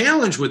the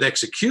challenge with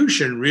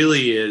execution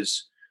really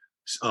is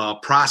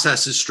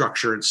processes,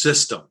 structure, and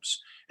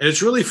systems. And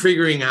it's really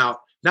figuring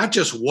out not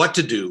just what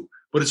to do,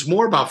 but it's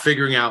more about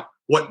figuring out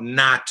what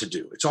not to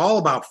do. It's all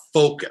about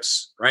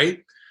focus,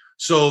 right?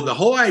 So the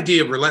whole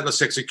idea of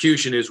relentless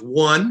execution is,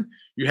 one,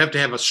 you have to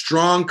have a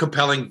strong,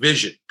 compelling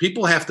vision.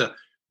 People have to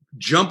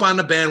jump on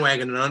the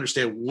bandwagon and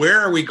understand, where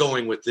are we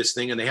going with this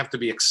thing? And they have to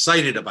be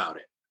excited about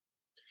it.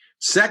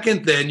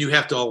 Second, then you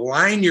have to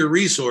align your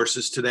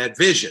resources to that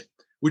vision,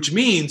 which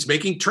means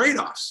making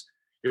trade-offs.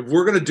 If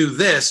we're going to do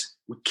this,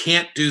 we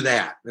can't do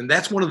that. And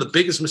that's one of the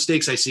biggest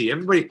mistakes I see.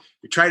 Everybody,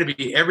 you try to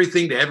be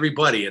everything to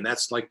everybody, and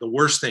that's like the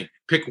worst thing.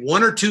 Pick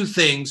 1 or 2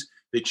 things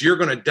that you're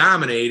going to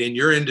dominate in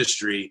your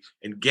industry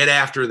and get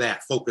after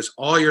that. Focus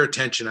all your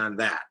attention on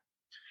that.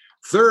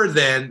 Third,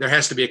 then, there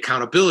has to be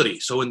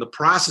accountability. So in the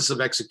process of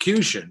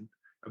execution,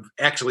 of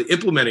actually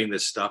implementing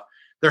this stuff,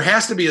 there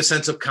has to be a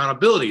sense of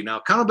accountability. Now,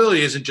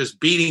 accountability isn't just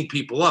beating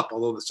people up,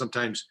 although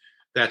sometimes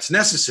that's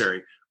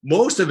necessary.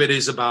 Most of it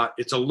is about,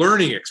 it's a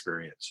learning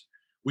experience.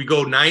 We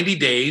go 90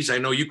 days. I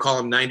know you call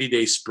them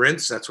 90-day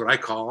sprints. That's what I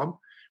call them.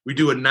 We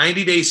do a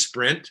 90-day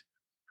sprint.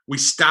 We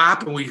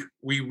stop and we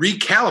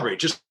recalibrate,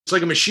 just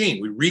like a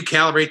machine. We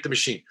recalibrate the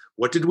machine.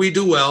 What did we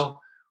do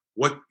well?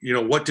 What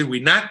did we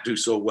not do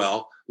so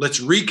well? Let's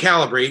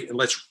recalibrate and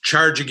let's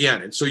charge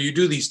again. And so you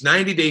do these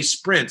 90-day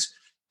sprints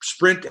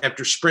sprint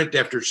after sprint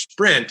after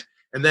sprint.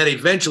 And that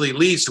eventually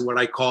leads to what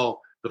I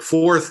call the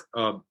fourth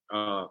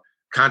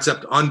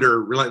concept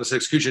under relentless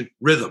execution,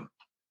 rhythm.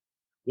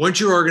 Once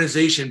your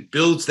organization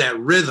builds that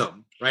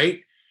rhythm,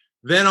 right,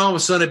 then all of a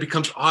sudden it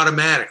becomes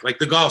automatic, like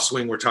the golf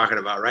swing we're talking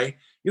about, right?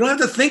 You don't have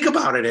to think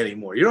about it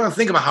anymore. You don't have to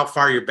think about how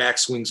far your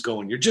backswing's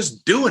going. You're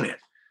just doing it.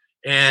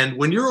 And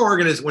when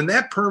when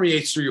that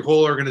permeates through your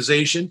whole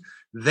organization,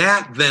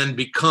 that then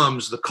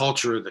becomes the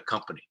culture of the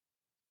company.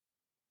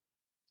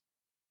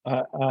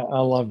 I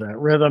love that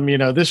rhythm.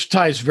 This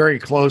ties very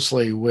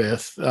closely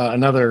with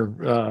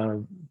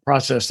another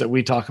process that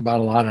we talk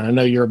about a lot, and I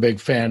know you're a big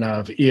fan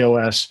of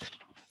EOS,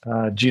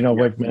 Gino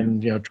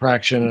Wickman,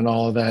 traction and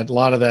all of that. A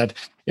lot of that,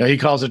 he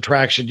calls it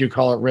traction, you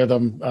call it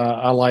rhythm.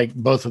 I like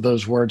both of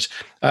those words.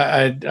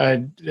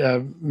 I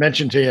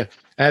mentioned to you,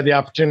 I had the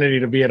opportunity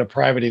to be at a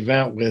private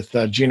event with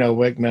Gino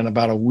Wickman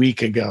about a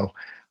week ago.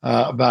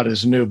 About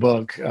his new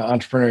book,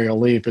 Entrepreneurial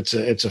Leap.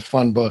 It's a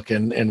fun book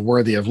and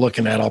worthy of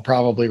looking at. I'll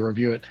probably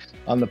review it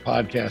on the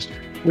podcast.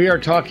 We are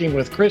talking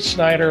with Chris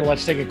Snyder.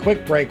 Let's take a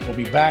quick break. We'll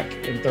be back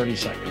in 30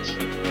 seconds.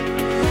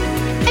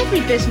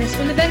 Every business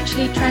will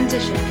eventually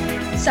transition,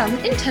 some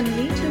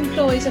internally to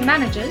employees and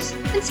managers,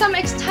 and some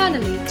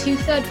externally to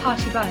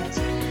third-party buyers.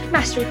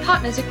 Mastery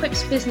Partners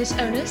equips business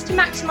owners to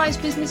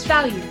maximize business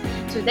value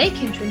so they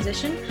can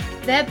transition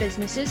their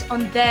businesses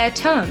on their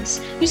terms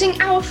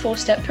using our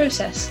 4-step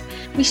process.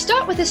 We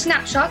start with a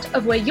snapshot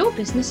of where your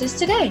business is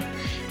today.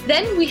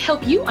 Then we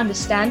help you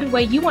understand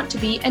where you want to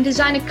be and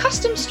design a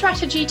custom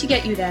strategy to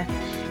get you there.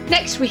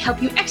 Next, we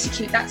help you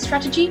execute that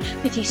strategy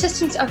with the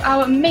assistance of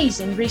our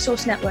amazing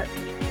resource network.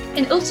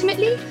 And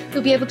ultimately,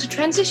 you'll be able to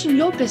transition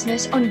your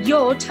business on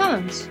your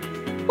terms.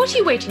 What are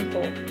you waiting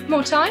for?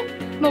 More time?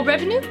 More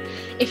revenue?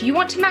 If you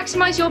want to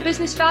maximize your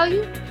business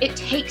value, it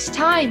takes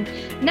time.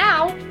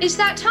 Now is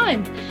that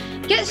time.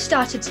 Get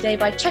started today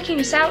by checking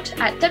us out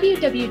at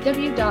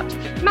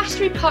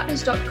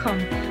www.masterypartners.com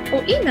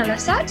or email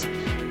us at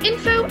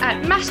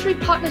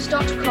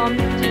info@masterypartners.com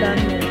to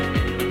learn more.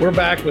 We're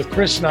back with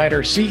Chris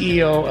Snyder,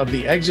 CEO of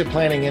the Exit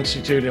Planning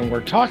Institute, and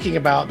we're talking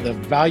about the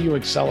value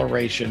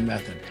acceleration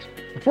method.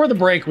 Before the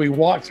break, we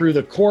walked through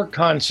the core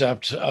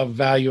concept of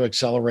value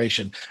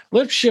acceleration.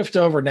 Let's shift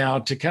over now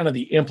to kind of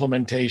the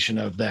implementation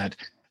of that.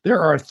 There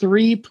are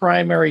 3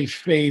 primary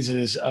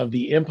phases of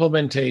the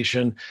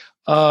implementation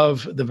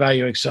of the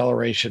value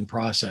acceleration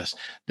process: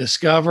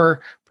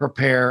 discover,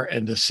 prepare,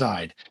 and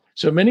decide.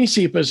 So many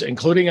CEPAs,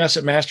 including us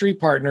at Mastery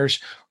Partners,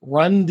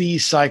 run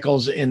these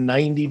cycles in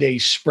 90-day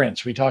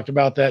sprints. We talked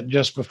about that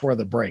just before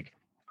the break.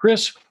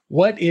 Chris,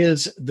 what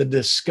is the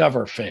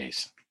discover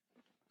phase?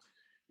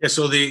 Yeah,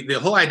 so the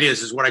whole idea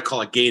is what I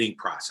call a gating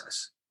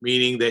process,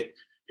 meaning that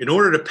in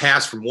order to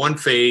pass from one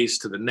phase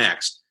to the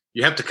next,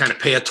 you have to kind of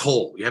pay a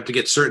toll. You have to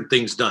get certain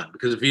things done,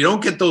 because if you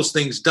don't get those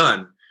things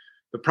done,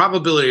 the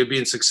probability of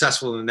being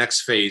successful in the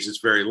next phase is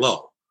very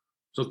low.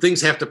 So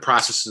things have to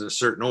process in a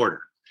certain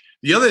order.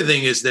 The other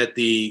thing is that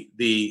the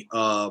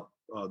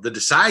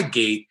decide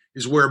gate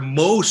is where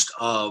most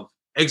of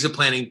exit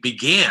planning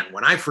began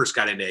when I first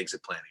got into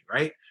exit planning,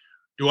 right?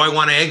 Do I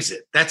want to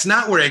exit? That's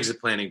not where exit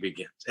planning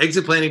begins.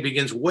 Exit planning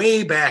begins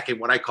way back in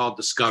what I call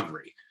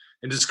discovery.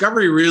 And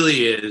discovery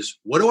really is,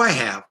 what do I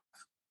have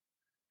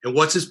and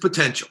what's its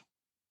potential?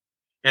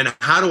 And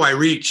how do I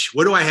reach?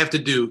 What do I have to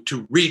do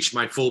to reach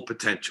my full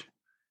potential?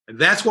 And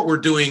that's what we're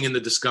doing in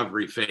the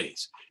discovery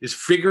phase, is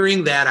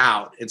figuring that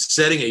out and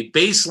setting a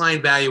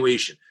baseline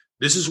valuation.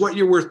 This is what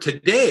you're worth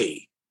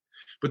today,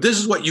 but this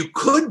is what you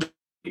could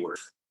be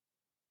worth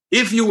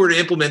if you were to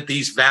implement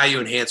these value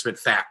enhancement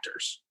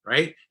factors,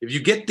 right? If you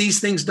get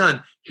these things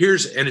done,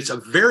 and it's a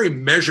very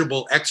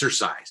measurable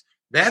exercise.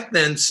 That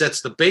then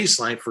sets the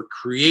baseline for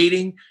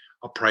creating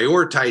a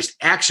prioritized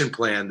action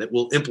plan that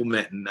we'll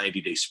implement in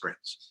 90-day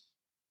sprints.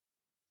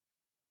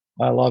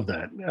 I love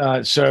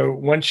that. So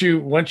once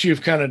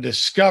you've kind of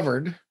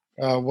discovered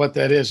what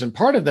that is, and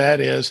part of that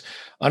is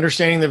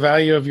understanding the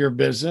value of your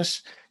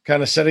business,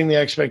 kind of setting the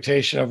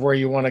expectation of where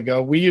you want to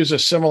go. We use a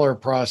similar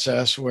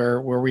process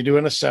where we do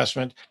an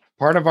assessment.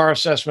 Part of our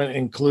assessment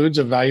includes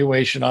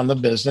evaluation on the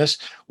business,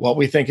 what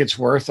we think it's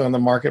worth on the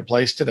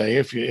marketplace today,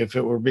 if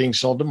it were being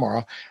sold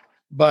tomorrow.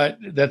 But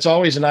that's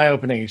always an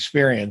eye-opening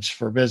experience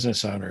for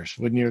business owners.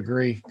 Wouldn't you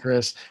agree,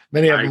 Chris?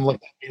 Many of them look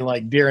at me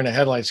like deer in the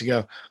headlights and go,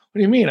 "What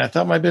do you mean? I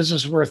thought my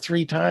business was worth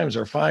 3 times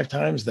or 5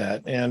 times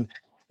that." And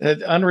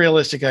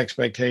unrealistic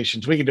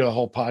expectations. We could do a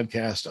whole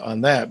podcast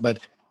on that. But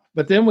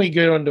then we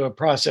go into a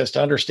process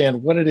to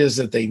understand what it is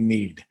that they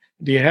need.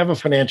 Do you have a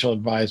financial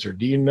advisor?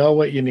 Do you know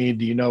what you need?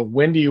 Do you know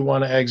when do you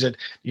want to exit? Do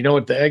you know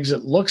what the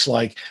exit looks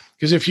like?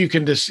 Because if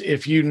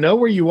you know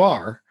where you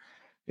are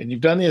and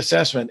you've done the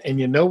assessment and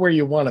you know where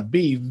you want to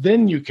be,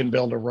 then you can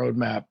build a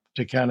roadmap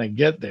to kind of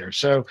get there.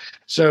 So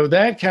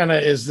that kind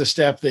of is the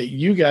step that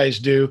you guys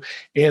do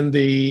in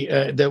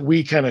the that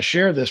we kind of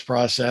share this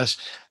process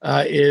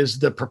is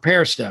the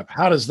prepare step.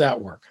 How does that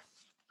work?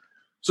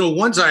 So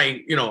once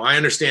I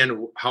understand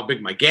how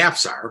big my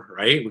gaps are,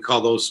 right? We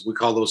call those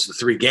the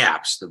 3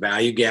 gaps: the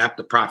value gap,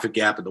 the profit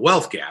gap, and the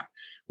wealth gap.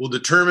 We'll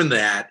determine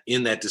that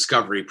in that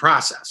discovery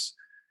process.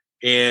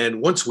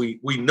 And once we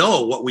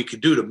know what we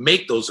could do to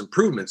make those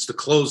improvements, to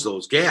close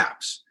those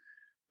gaps,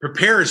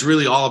 prepare is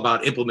really all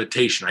about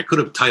implementation. I could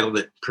have titled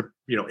it,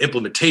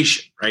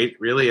 implementation, right?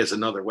 Really as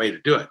another way to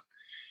do it.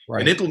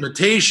 Right. And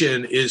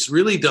implementation is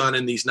really done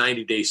in these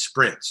 90-day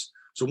sprints.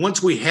 So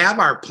once we have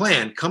our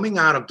plan coming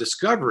out of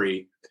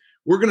discovery,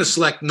 we're going to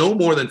select no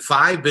more than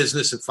 5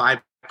 business and 5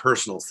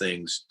 personal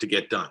things to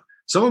get done.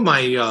 Some of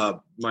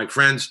my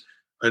friends,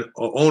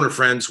 owner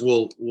friends,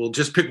 will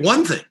just pick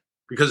one thing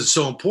because it's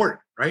so important,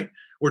 right?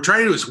 What we're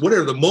trying to do is, what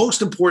are the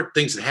most important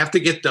things that have to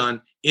get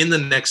done in the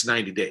next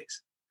 90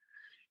 days?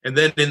 And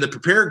then in the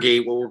prepare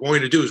gate, what we're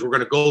going to do is we're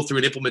going to go through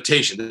an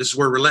implementation. This is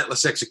where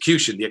relentless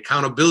execution, the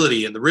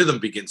accountability, and the rhythm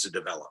begins to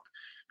develop.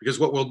 Because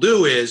what we'll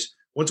do is,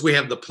 once we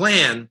have the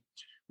plan,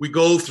 we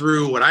go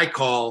through what I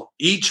call,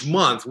 each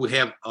month we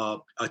have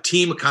a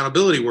team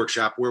accountability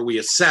workshop where we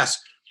assess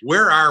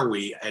where are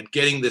we at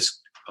getting this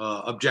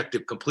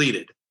objective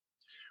completed.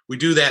 We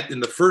do that in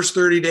the first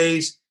 30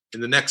 days,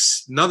 in the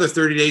next another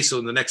 30 days. So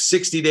in the next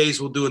 60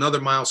 days, we'll do another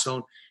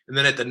milestone. And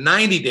then at the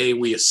 90-day,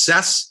 we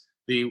assess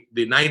the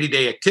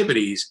 90-day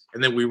activities,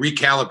 and then we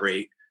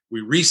recalibrate,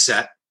 we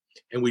reset,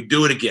 and we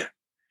do it again.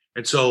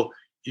 And so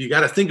you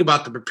got to think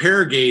about the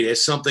prepare gate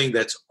as something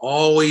that's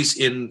always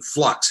in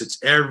flux.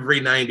 It's every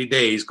 90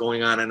 days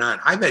going on and on.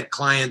 I've had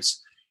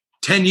clients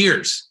 10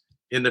 years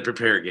in the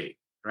prepare gate,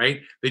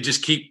 right? They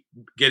just keep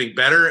getting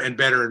better and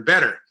better and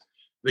better.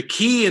 The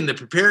key in the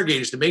prepare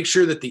gate is to make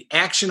sure that the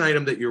action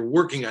item that you're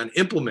working on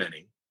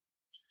implementing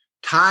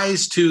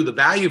ties to the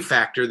value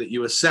factor that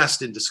you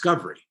assessed in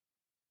discovery.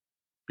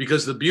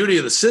 Because the beauty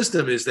of the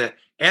system is that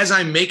as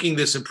I'm making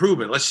this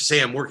improvement, let's just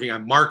say I'm working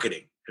on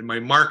marketing and my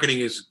marketing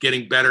is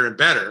getting better and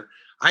better,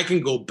 I can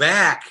go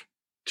back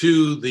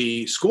to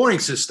the scoring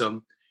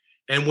system.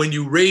 And when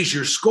you raise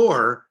your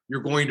score,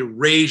 you're going to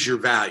raise your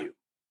value,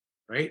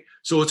 right?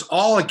 So it's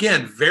all,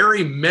 again,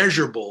 very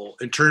measurable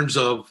in terms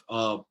of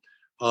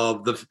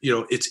the,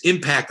 its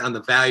impact on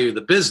the value of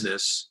the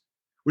business,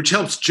 which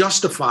helps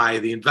justify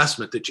the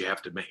investment that you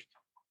have to make.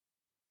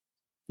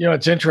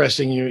 It's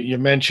interesting. You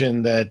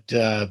mentioned that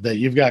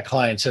you've got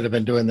clients that have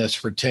been doing this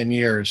for 10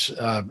 years.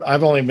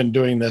 I've only been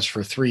doing this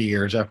for 3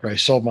 years after I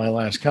sold my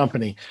last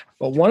company.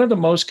 But one of the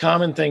most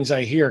common things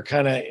I hear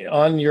kind of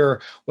on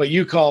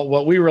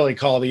what we really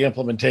call the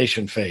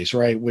implementation phase,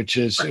 right? Which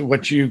is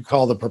what you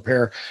call the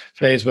prepare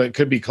phase, but it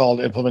could be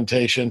called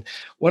implementation.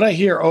 What I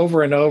hear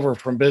over and over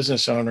from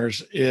business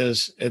owners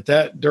is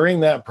during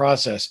that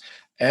process,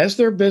 as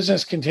their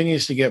business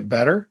continues to get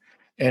better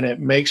and it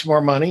makes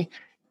more money,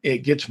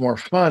 it gets more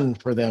fun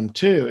for them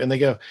too. And they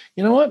go,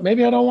 you know what,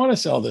 maybe I don't want to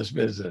sell this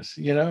business.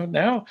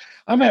 Now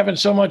I'm having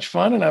so much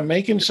fun and I'm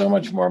making so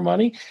much more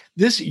money.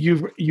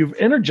 You've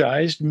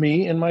energized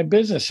me in my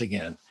business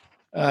again.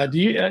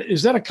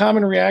 Is that a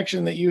common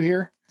reaction that you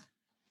hear?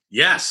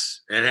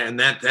 Yes. And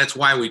that's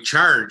why we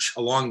charge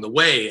along the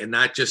way and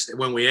not just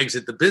when we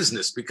exit the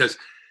business, because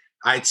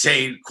I'd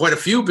say quite a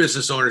few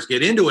business owners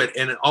get into it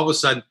and all of a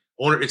sudden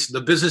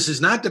the business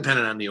is not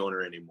dependent on the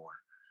owner anymore.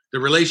 The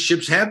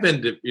relationships have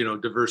been,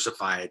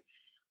 diversified.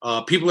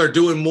 People are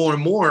doing more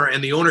and more,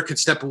 and the owner can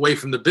step away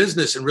from the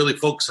business and really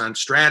focus on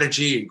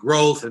strategy and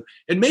growth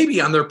and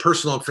maybe on their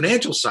personal and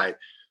financial side.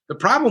 The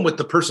problem with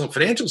the personal and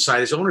financial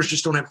side is owners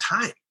just don't have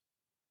time.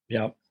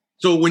 Yeah.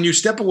 So when you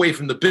step away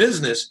from the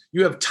business,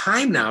 you have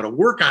time now to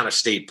work on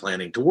estate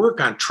planning, to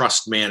work on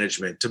trust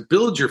management, to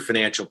build your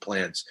financial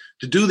plans,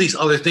 to do these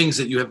other things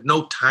that you have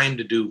no time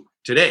to do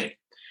today.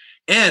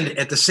 And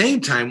at the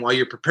same time, while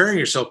you're preparing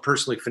yourself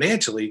personally,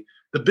 financially,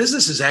 the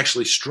business is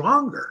actually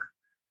stronger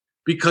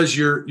because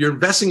you're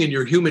investing in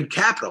your human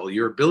capital,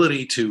 your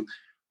ability to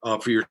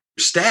for your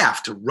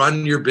staff to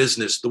run your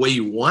business the way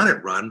you want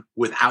it run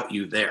without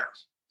you there.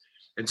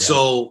 And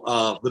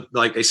so,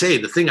 like I say,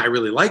 the thing I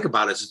really like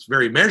about it is it's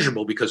very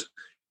measurable because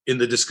in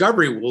the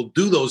discovery, we'll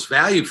do those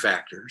value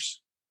factors,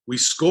 we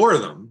score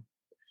them,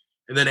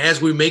 and then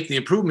as we make the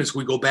improvements,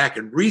 we go back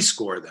and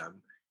rescore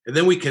them, and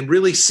then we can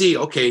really see,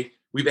 okay,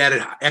 we've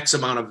added X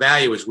amount of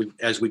value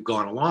as we've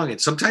gone along. And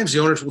sometimes the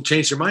owners will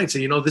change their mind and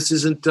say, this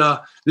isn't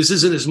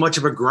as much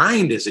of a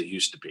grind as it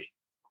used to be.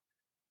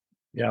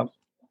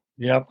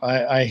 Yep.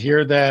 I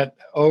hear that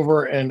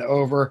over and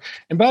over.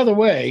 And by the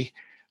way,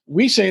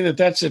 we say that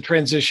that's a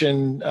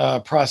transition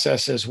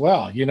process as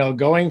well.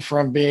 Going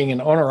from being an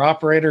owner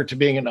operator to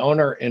being an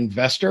owner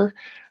investor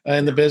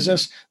in the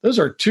business, those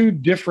are two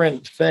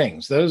different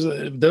things.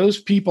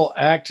 Those people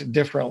act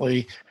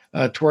differently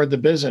toward the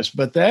business.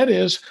 But that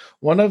is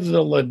one of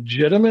the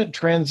legitimate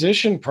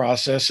transition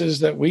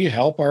processes that we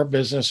help our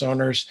business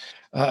owners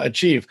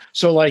achieve.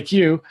 So like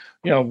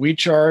we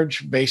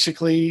charge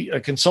basically a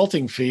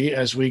consulting fee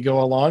as we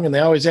go along. And they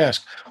always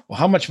ask, well,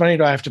 how much money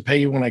do I have to pay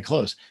you when I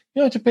close? You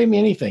don't have to pay me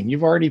anything.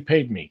 You've already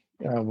paid me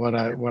what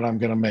I'm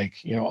going to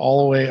make,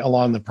 all the way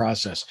along the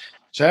process.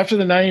 So after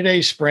the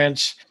 90-day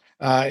sprints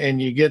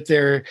and you get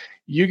there,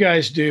 you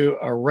guys do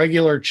a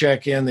regular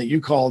check-in that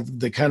you call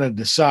the kind of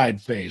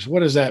decide phase. What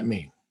does that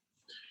mean?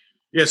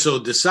 Yeah, so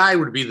decide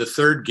would be the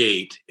third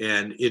gate.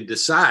 And in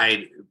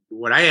decide,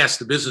 what I ask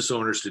the business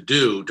owners to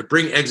do to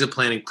bring exit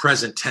planning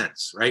present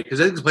tense, right?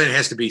 Because exit planning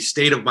has to be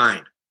state of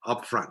mind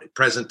up front,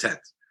 present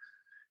tense.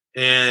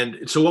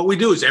 And so what we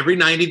do is every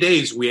 90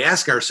 days, we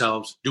ask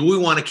ourselves, do we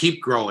want to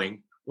keep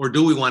growing or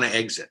do we want to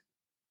exit?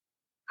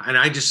 And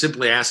I just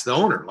simply ask the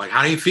owner, like,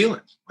 how are you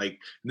feeling? Like,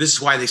 this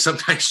is why they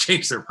sometimes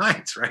change their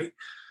minds, right?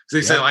 So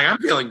they say, like, I'm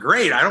feeling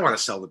great. I don't want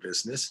to sell the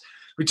business.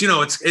 But,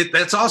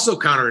 that's also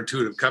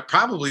counterintuitive.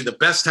 Probably the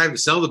best time to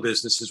sell the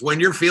business is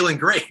when you're feeling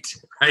great,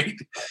 right?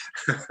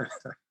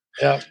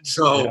 Yeah.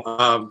 So,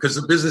 because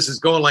the business is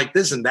going like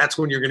this, and that's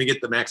when you're going to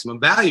get the maximum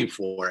value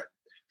for it.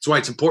 That's why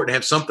it's important to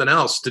have something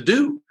else to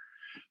do.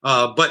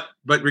 But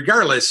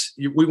regardless,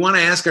 we want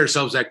to ask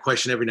ourselves that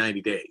question every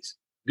 90 days.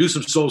 Do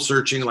some soul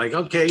searching, like,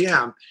 okay,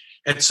 yeah.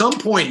 At some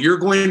point, you're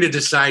going to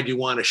decide you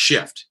want to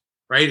shift,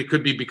 right? It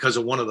could be because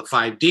of one of the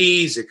 5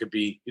 Ds. It could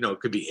be, it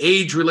could be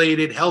age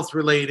related, health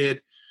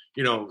related,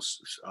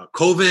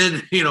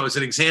 COVID, as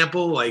an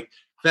example, like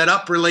fed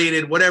up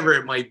related, whatever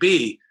it might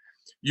be.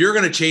 You're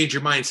going to change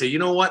your mind and say, you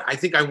know what? I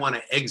think I want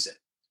to exit.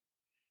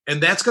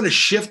 And that's going to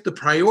shift the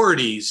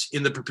priorities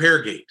in the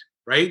prepare gate,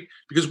 right?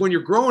 Because when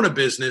you're growing a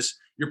business,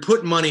 you're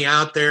putting money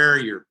out there,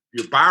 you're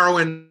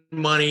borrowing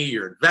money,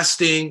 you're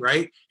investing,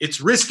 right?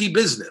 It's risky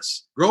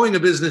business. Growing a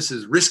business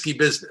is risky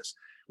business.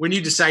 When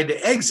you decide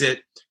to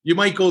exit, you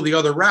might go the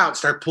other route,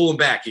 start pulling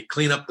back. You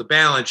clean up the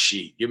balance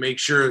sheet. You make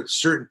sure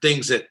certain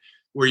things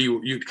where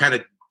you kind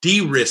of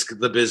de-risk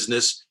the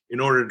business in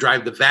order to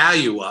drive the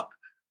value up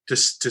to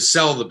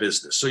sell the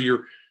business. So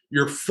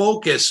your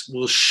focus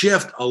will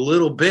shift a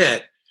little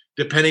bit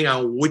depending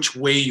on which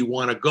way you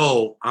want to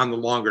go on the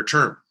longer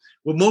term.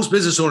 What most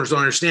business owners don't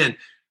understand,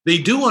 they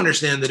do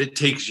understand that it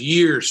takes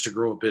years to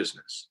grow a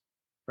business,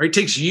 right? It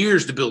takes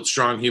years to build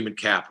strong human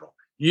capital,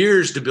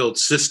 years to build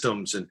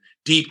systems and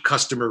deep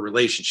customer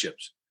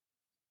relationships.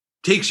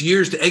 It takes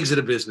years to exit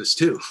a business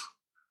too,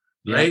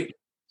 right?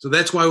 So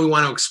that's why we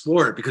want to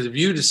explore it, because if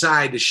you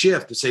decide to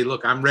shift to say,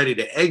 look, I'm ready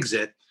to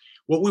exit,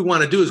 what we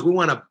want to do is we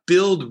want to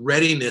build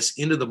readiness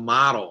into the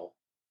model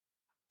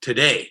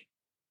today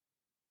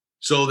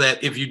so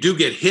that if you do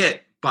get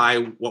hit by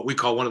what we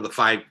call one of the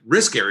 5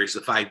 risk areas,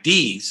 the 5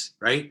 Ds,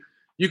 right?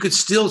 You could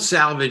still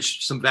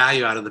salvage some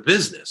value out of the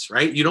business,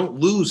 right? You don't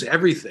lose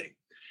everything.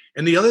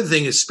 And the other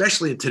thing,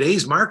 especially in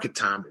today's market,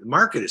 Tom, the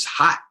market is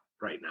hot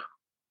right now.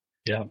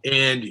 Yeah.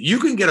 And you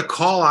can get a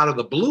call out of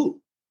the blue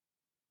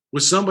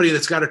with somebody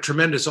that's got a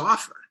tremendous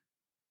offer.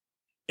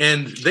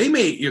 And they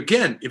may,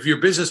 again, if your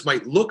business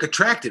might look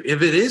attractive,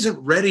 if it isn't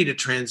ready to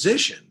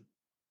transition,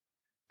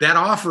 that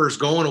offer is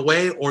going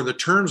away or the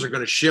terms are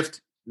going to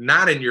shift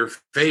not in your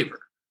favor,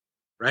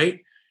 right?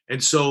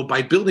 And so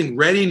by building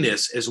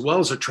readiness as well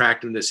as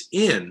attractiveness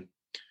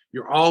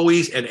you're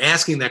always, and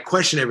asking that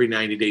question every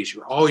 90 days,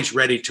 you're always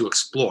ready to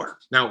explore.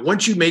 Now,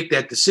 once you make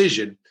that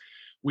decision,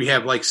 we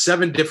have like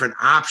 7 different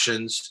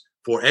options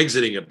for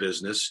exiting a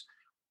business.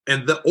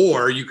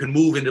 Or you can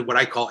move into what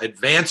I call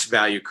advanced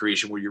value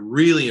creation, where you're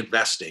really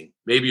investing.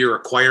 Maybe you're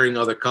acquiring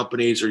other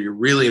companies or you're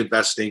really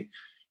investing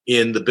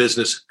in the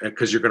business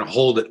because you're going to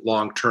hold it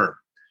long term.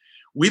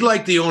 We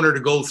like the owner to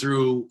go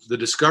through the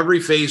discovery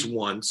phase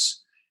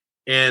once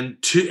and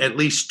at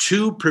least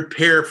 2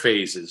 prepare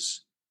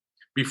phases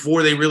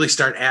before they really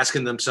start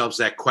asking themselves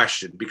that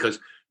question, because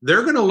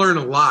they're going to learn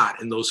a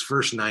lot in those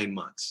first 9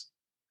 months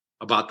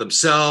about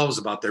themselves,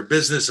 about their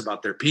business,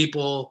 about their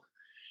people.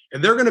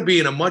 And they're going to be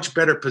in a much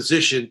better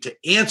position to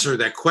answer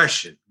that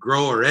question,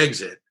 grow or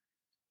exit,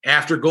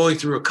 after going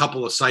through a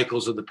couple of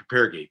cycles of the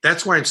prepare gate.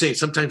 That's why I'm saying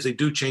sometimes they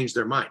do change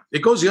their mind.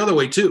 It goes the other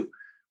way too,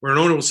 where an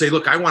owner will say,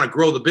 look, I want to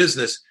grow the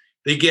business.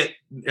 They get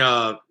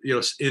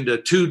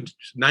into 2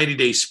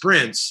 90-day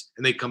sprints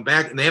and they come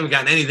back and they haven't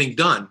gotten anything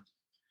done.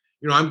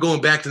 I'm going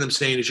back to them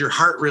saying, is your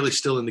heart really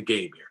still in the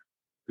game here?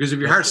 Because if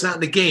your heart's not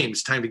in the game,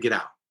 it's time to get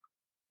out.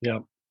 Yeah.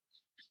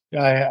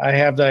 I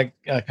have that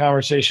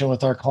conversation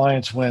with our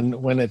clients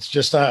when it's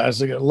just I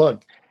was like,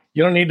 look,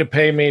 you don't need to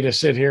pay me to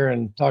sit here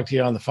and talk to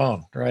you on the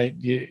phone, right?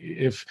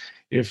 If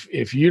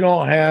you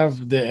don't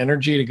have the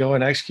energy to go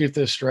and execute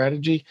this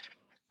strategy,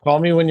 call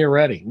me when you're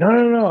ready. No,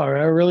 I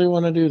really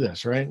want to do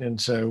this, right? And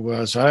so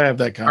I have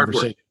that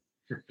conversation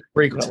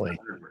frequently.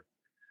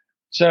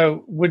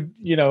 So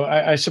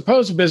I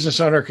suppose a business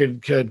owner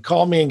could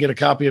call me and get a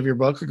copy of your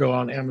book, or go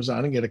on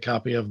Amazon and get a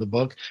copy of the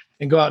book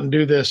and go out and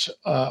do this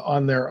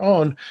on their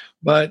own.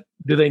 But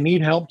do they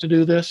need help to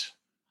do this?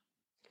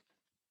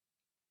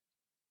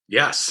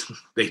 Yes,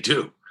 they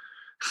do.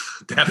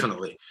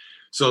 Definitely.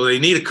 So they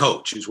need a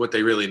coach is what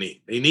they really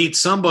need. They need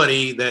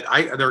somebody that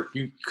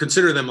you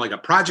consider them like a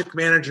project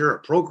manager, a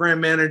program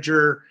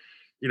manager,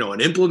 an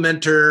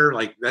implementer.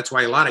 Like that's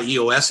why a lot of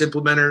EOS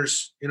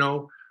implementers,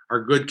 are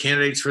good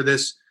candidates for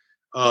this.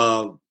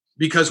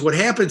 Because what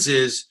happens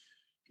is,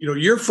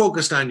 you're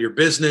focused on your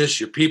business,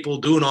 your people,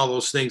 doing all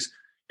those things.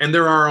 And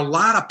there are a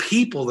lot of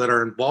people that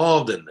are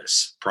involved in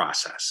this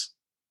process,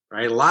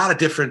 right? A lot of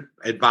different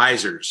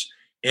advisors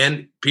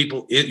and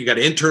people. You got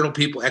internal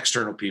people,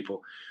 external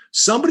people.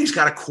 Somebody's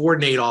got to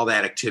coordinate all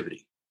that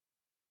activity.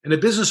 And a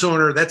business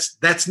owner,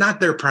 that's not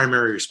their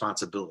primary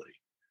responsibility.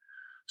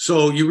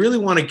 So you really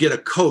want to get a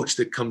coach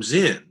that comes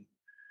in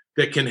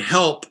that can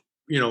help,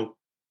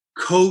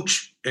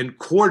 coach and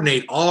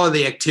coordinate all of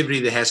the activity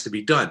that has to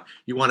be done.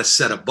 You want to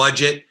set a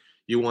budget.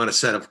 You want to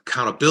set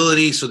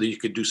accountability so that you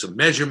can do some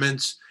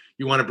measurements.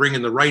 You want to bring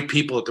in the right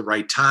people at the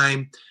right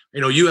time.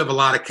 You have a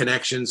lot of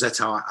connections. That's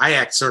how I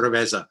act, sort of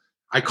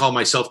I call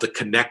myself the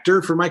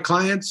connector for my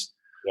clients.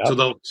 Yep.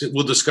 So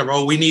we'll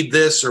discover, we need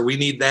this or we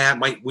need that.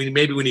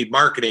 Maybe we need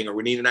marketing, or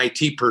we need an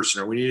IT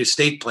person, or we need a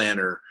estate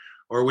planner,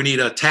 or we need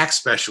a tax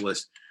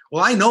specialist.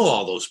 Well, I know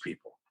all those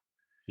people.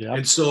 Yep.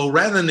 And so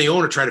rather than the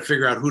owner try to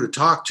figure out who to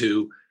talk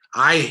to,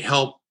 I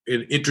help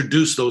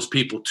introduce those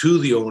people to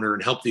the owner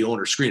and help the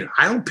owner screen it.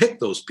 I don't pick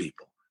those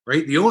people,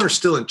 right? The owner's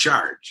still in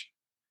charge.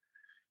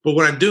 But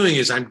what I'm doing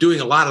is I'm doing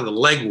a lot of the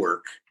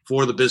legwork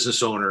for the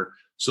business owner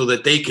so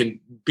that they can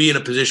be in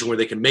a position where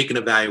they can make an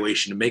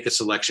evaluation and make a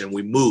selection, and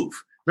we move.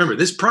 Remember,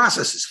 this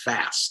process is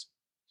fast.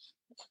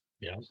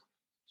 Yeah.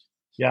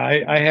 Yeah,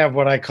 I have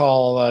what I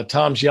call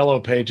Tom's yellow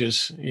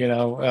pages. You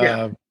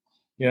don't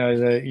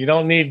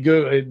need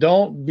Google.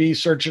 Don't be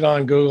searching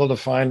on Google to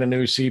find a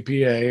new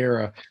CPA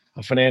or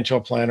a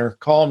financial planner.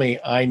 Call me.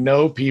 I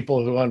know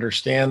people who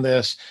understand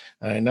this,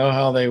 and I know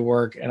how they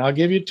work, and I'll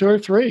give you 2 or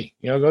 3.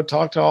 Go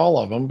talk to all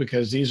of them,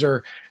 because these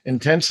are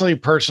intensely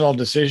personal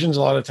decisions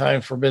a lot of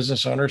time for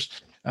business owners,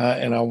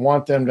 and I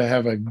want them to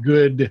have a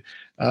good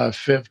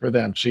fit for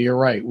them. So you're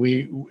right.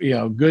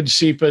 Good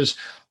CEPAs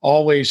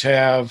always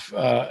have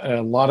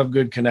a lot of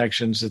good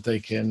connections that they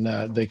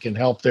can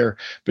help their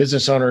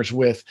business owners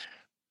with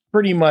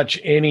pretty much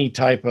any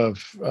type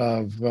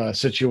of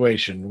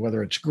situation,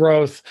 whether it's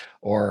growth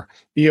or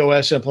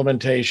EOS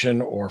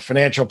implementation or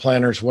financial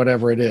planners,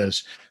 whatever it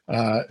is.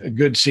 A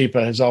good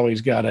CEPA has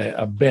always got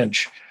a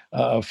bench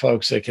of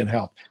folks that can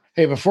help.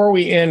 Hey, before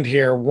we end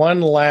here,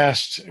 one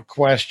last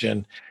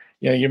question.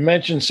 You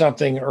mentioned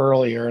something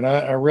earlier, and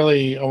I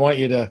want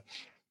you to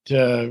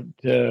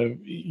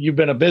you've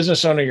been a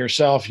business owner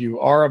yourself. You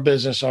are a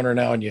business owner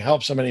now, and you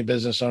help so many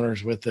business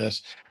owners with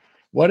this.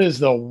 What is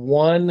the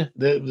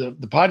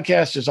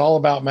podcast is all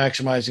about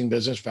maximizing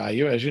business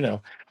value, as you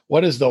know.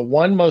 What is the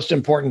one most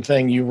important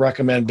thing you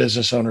recommend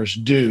business owners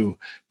do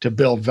to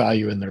build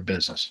value in their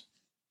business?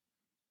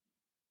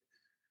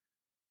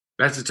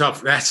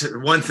 That's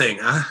one thing,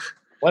 huh?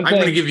 I'm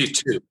going to give you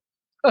 2,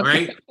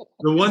 right?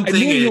 The one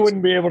thing is, you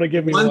wouldn't be able to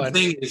give me one. One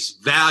thing is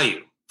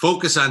value.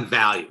 Focus on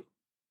value.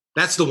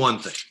 That's the one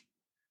thing.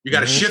 You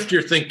got to shift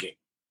your thinking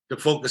to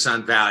focus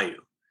on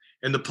value.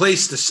 And the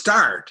place to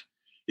start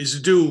is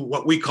to do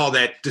what we call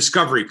that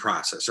discovery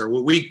process, or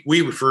what we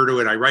refer to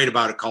it, I write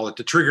about it, call it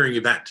the triggering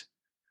event.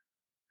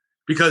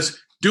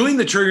 Because doing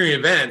the triggering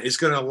event is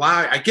going to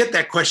allow, I get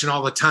that question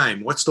all the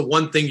time. What's the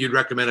one thing you'd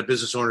recommend a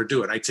business owner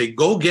do? And I'd say,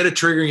 go get a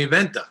triggering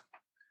event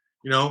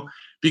done,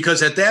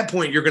 because at that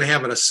point, you're going to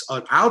have an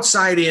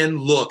outside in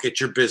look at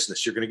your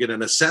business. You're going to get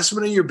an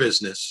assessment of your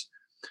business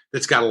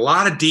that's got a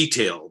lot of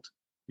details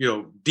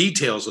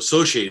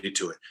associated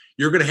to it.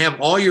 You're going to have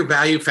all your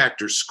value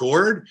factors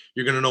scored.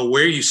 You're going to know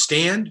where you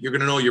stand. You're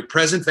going to know your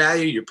present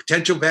value, your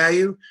potential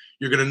value.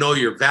 You're going to know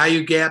your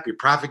value gap, your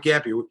profit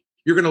gap. You're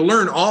going to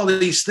learn all of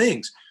these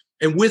things.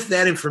 And with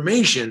that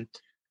information,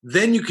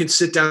 then you can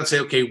sit down and say,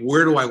 okay,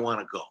 where do I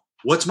want to go?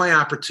 What's my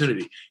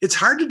opportunity? It's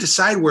hard to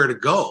decide where to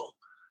go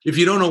if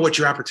you don't know what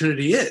your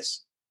opportunity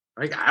is.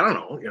 Like, I don't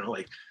know,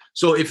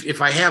 so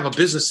if I have a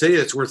business today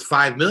that's worth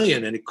 $5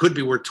 million and it could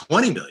be worth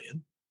 $20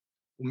 million,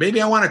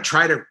 maybe I want to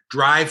try to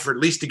drive for at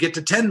least to get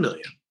to 10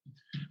 million.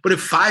 But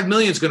if 5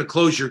 million is going to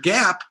close your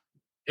gap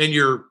and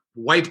you're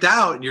wiped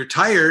out and you're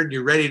tired, and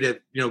you're ready to,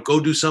 go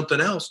do something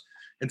else,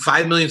 and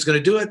 5 million is going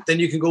to do it, then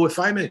you can go with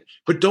 5 million.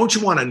 But don't you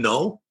want to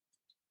know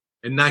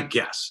and not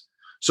guess?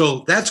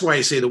 So that's why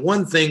I say the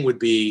one thing would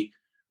be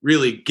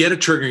really get a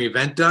triggering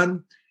event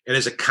done. And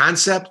as a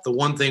concept, the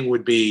one thing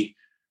would be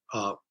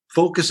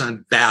focus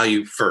on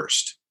value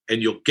first,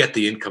 and you'll get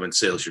the income and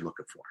sales you're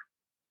looking for.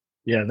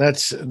 Yeah,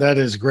 that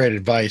is great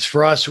advice.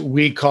 For us,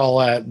 we call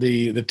that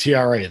the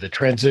TRA, the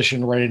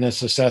Transition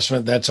Readiness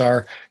Assessment. That's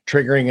our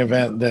triggering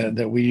event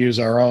that we use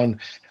our own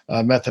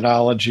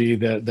methodology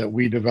that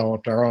we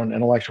developed, our own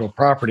intellectual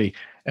property.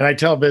 And I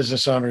tell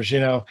business owners,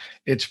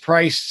 it's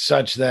priced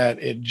such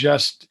that it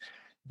just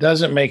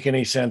doesn't make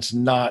any sense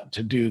not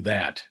to do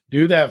that.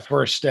 Do that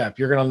first step.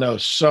 You're going to know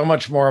so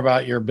much more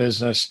about your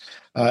business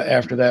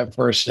after that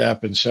first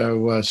step. And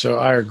so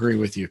I agree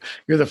with you.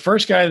 You're the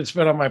first guy that's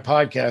been on my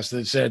podcast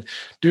that said,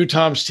 do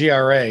Tom's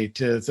TRA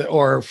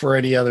or for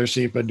any other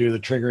CEPA, do the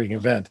triggering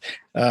event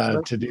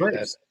to do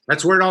that.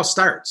 That's where it all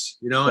starts.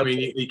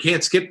 You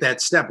can't skip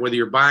that step, whether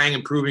you're buying,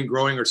 improving,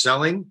 growing, or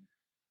selling.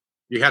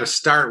 You got to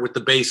start with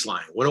the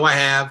baseline. What do I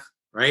have,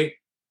 right?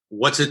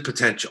 What's its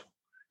potential?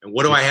 And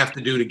what do I have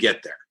to do to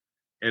get there?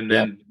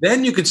 And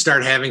then you can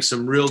start having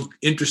some real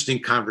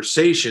interesting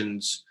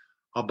conversations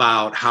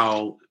about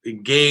how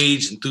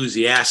engaged,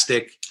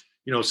 enthusiastic,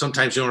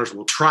 sometimes the owners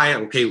will try it.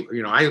 Okay.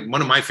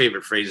 One of my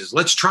favorite phrases,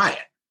 let's try it,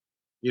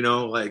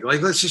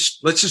 let's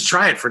just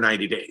try it for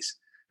 90 days.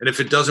 And if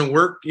it doesn't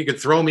work, you can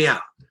throw me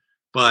out.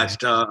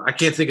 but I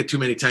can't think of too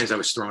many times I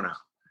was thrown out.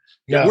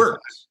 Yeah. It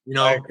works.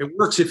 It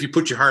works if you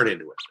put your heart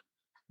into it.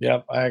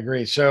 Yep, I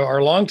agree. So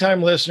our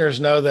longtime listeners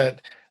know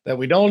that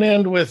we don't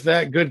end with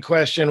that good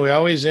question. We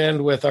always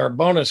end with our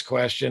bonus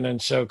question.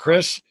 And so,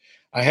 Chris,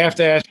 I have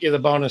to ask you the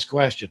bonus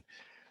question.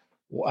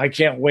 I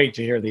can't wait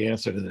to hear the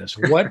answer to this.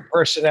 What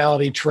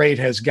personality trait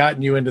has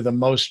gotten you into the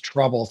most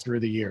trouble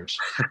through the years?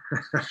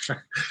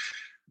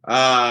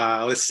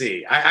 Let's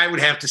see. I would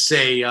have to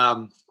say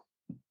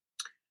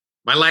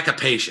my lack of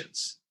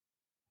patience.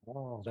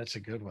 Oh, that's a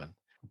good one.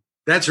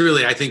 That's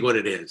really, I think, what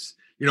it is.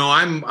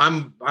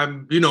 I'm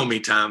you know me,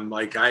 Tom,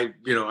 like I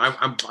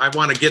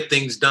want to get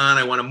things done.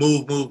 I want to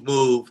move.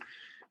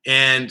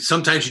 And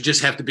sometimes you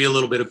just have to be a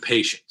little bit of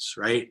patience,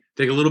 right?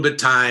 Take a little bit of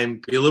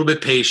time, be a little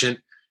bit patient.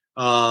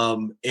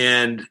 And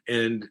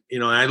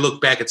I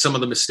look back at some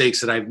of the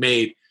mistakes that I've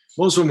made.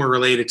 Most of them were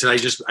related to,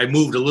 I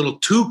moved a little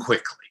too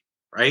quickly,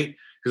 right?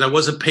 Because I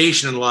wasn't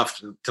patient enough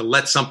to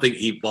let something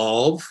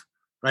evolve,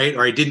 right?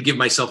 Or I didn't give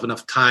myself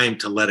enough time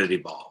to let it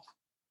evolve.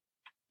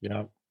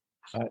 Yeah.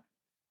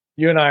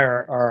 You and I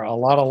are a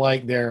lot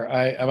alike there.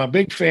 I'm a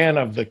big fan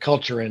of the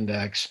Culture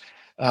Index.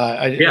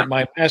 In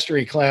my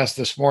mastery class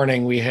this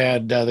morning, we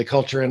had the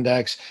Culture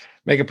Index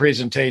make a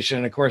presentation.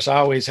 And of course, I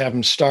always have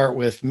them start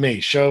with me.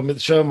 Show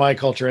my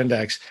Culture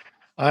Index.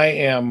 I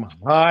am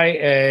high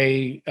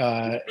A,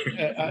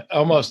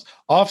 almost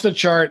off the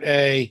chart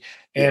A,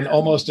 and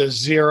almost a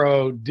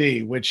 0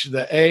 D, which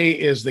the A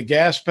is the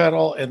gas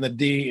pedal and the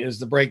D is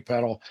the brake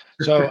pedal.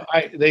 So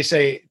they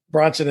say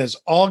Bronson is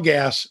all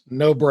gas,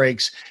 no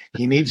brakes.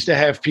 He needs to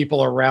have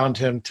people around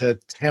him to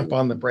temp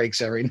on the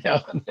brakes every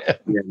now and then.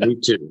 Yeah, me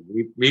too.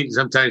 Me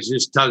sometimes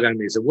just tug on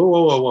me and say,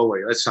 whoa,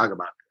 wait, let's talk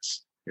about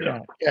this. Yeah,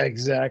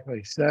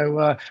 exactly.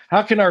 So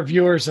how can our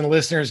viewers and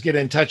listeners get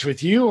in touch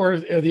with you or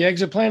the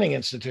Exit Planning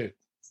Institute?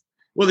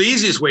 Well, the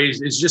easiest way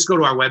is just go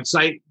to our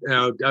website,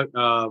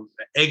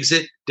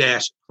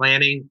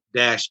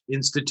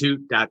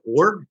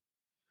 exit-planning-institute.org.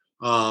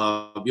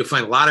 You'll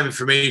find a lot of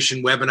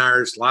information,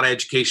 webinars, a lot of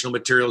educational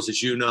materials,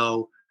 as you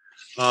know.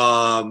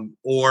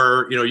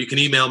 Or you can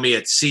email me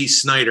at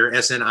csnider,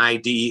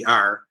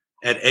 SNIDER,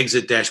 at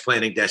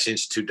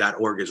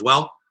exit-planning-institute.org as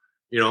well,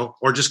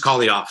 or just call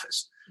the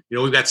office.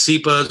 We've got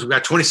SEPAs. We've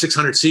got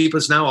 2,600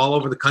 SEPAs now all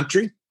over the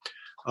country.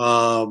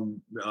 So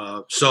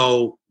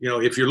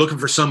if you're looking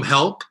for some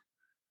help,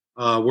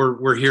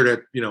 we're here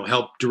to,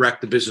 help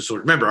direct the business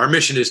owner. Remember, our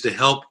mission is to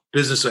help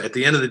business. At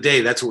the end of the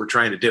day, that's what we're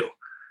trying to do.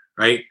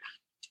 Right.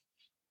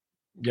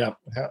 Yeah.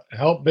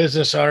 Help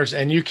business owners.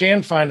 And you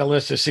can find a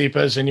list of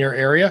SEPAs in your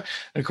area.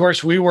 Of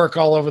course, we work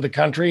all over the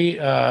country.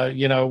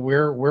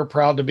 We're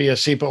proud to be a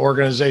SEPA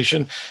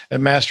organization at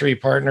Mastery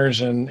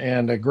Partners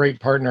and a great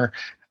partner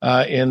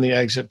in the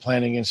Exit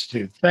Planning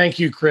Institute. Thank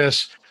you,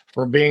 Chris,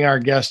 for being our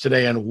guest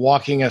today and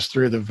walking us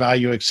through the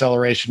value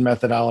acceleration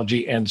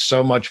methodology and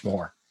so much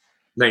more.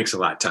 Thanks a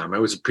lot, Tom. I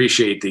always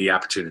appreciate the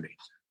opportunity.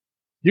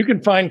 You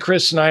can find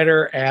Chris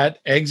Snider at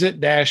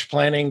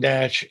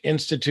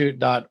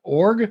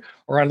exit-planning-institute.org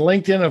or on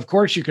LinkedIn. Of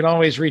course, you can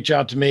always reach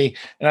out to me,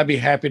 and I'd be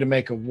happy to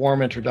make a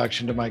warm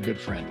introduction to my good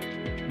friend.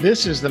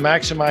 This is the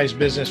Maximize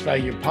Business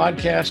Value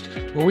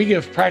podcast, where we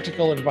give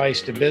practical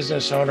advice to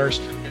business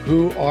owners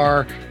who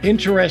are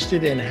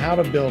interested in how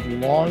to build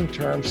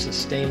long-term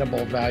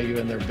sustainable value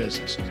in their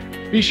business.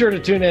 Be sure to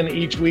tune in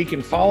each week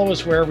and follow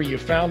us wherever you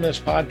found this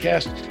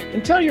podcast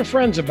and tell your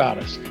friends about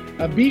us.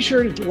 Be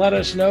sure to let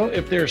us know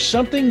if there's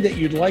something that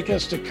you'd like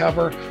us to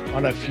cover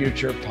on a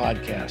future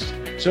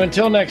podcast. So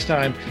until next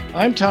time,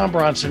 I'm Tom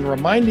Bronson,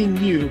 reminding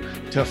you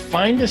to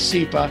find a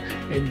SEPA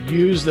and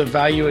use the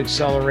value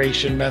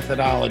acceleration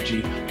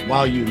methodology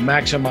while you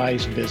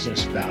maximize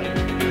business value.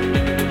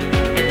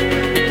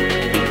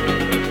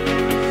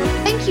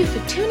 Thank you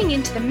for tuning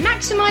into the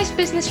Maximize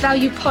Business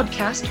Value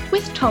podcast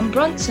with Tom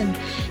Bronson.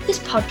 This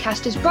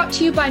podcast is brought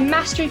to you by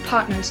Mastery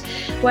Partners,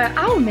 where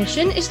our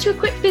mission is to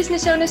equip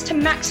business owners to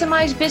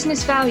maximize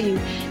business value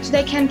so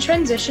they can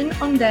transition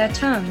on their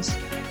terms.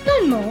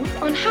 Learn more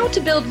on how to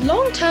build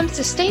long-term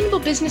sustainable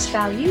business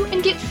value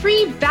and get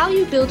free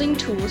value-building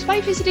tools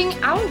by visiting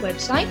our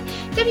website,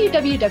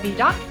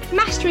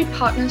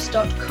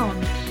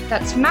 www.masterypartners.com.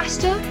 That's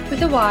master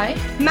with a Y,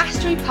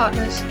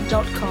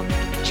 masterypartners.com.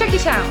 Check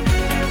it out.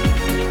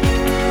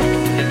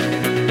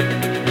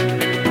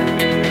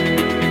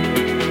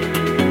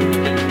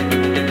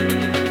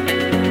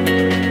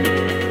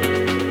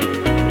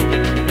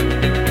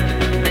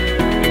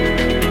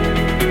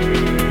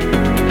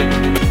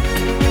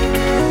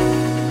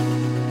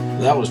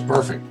 That was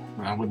perfect.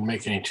 I wouldn't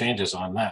make any changes on that.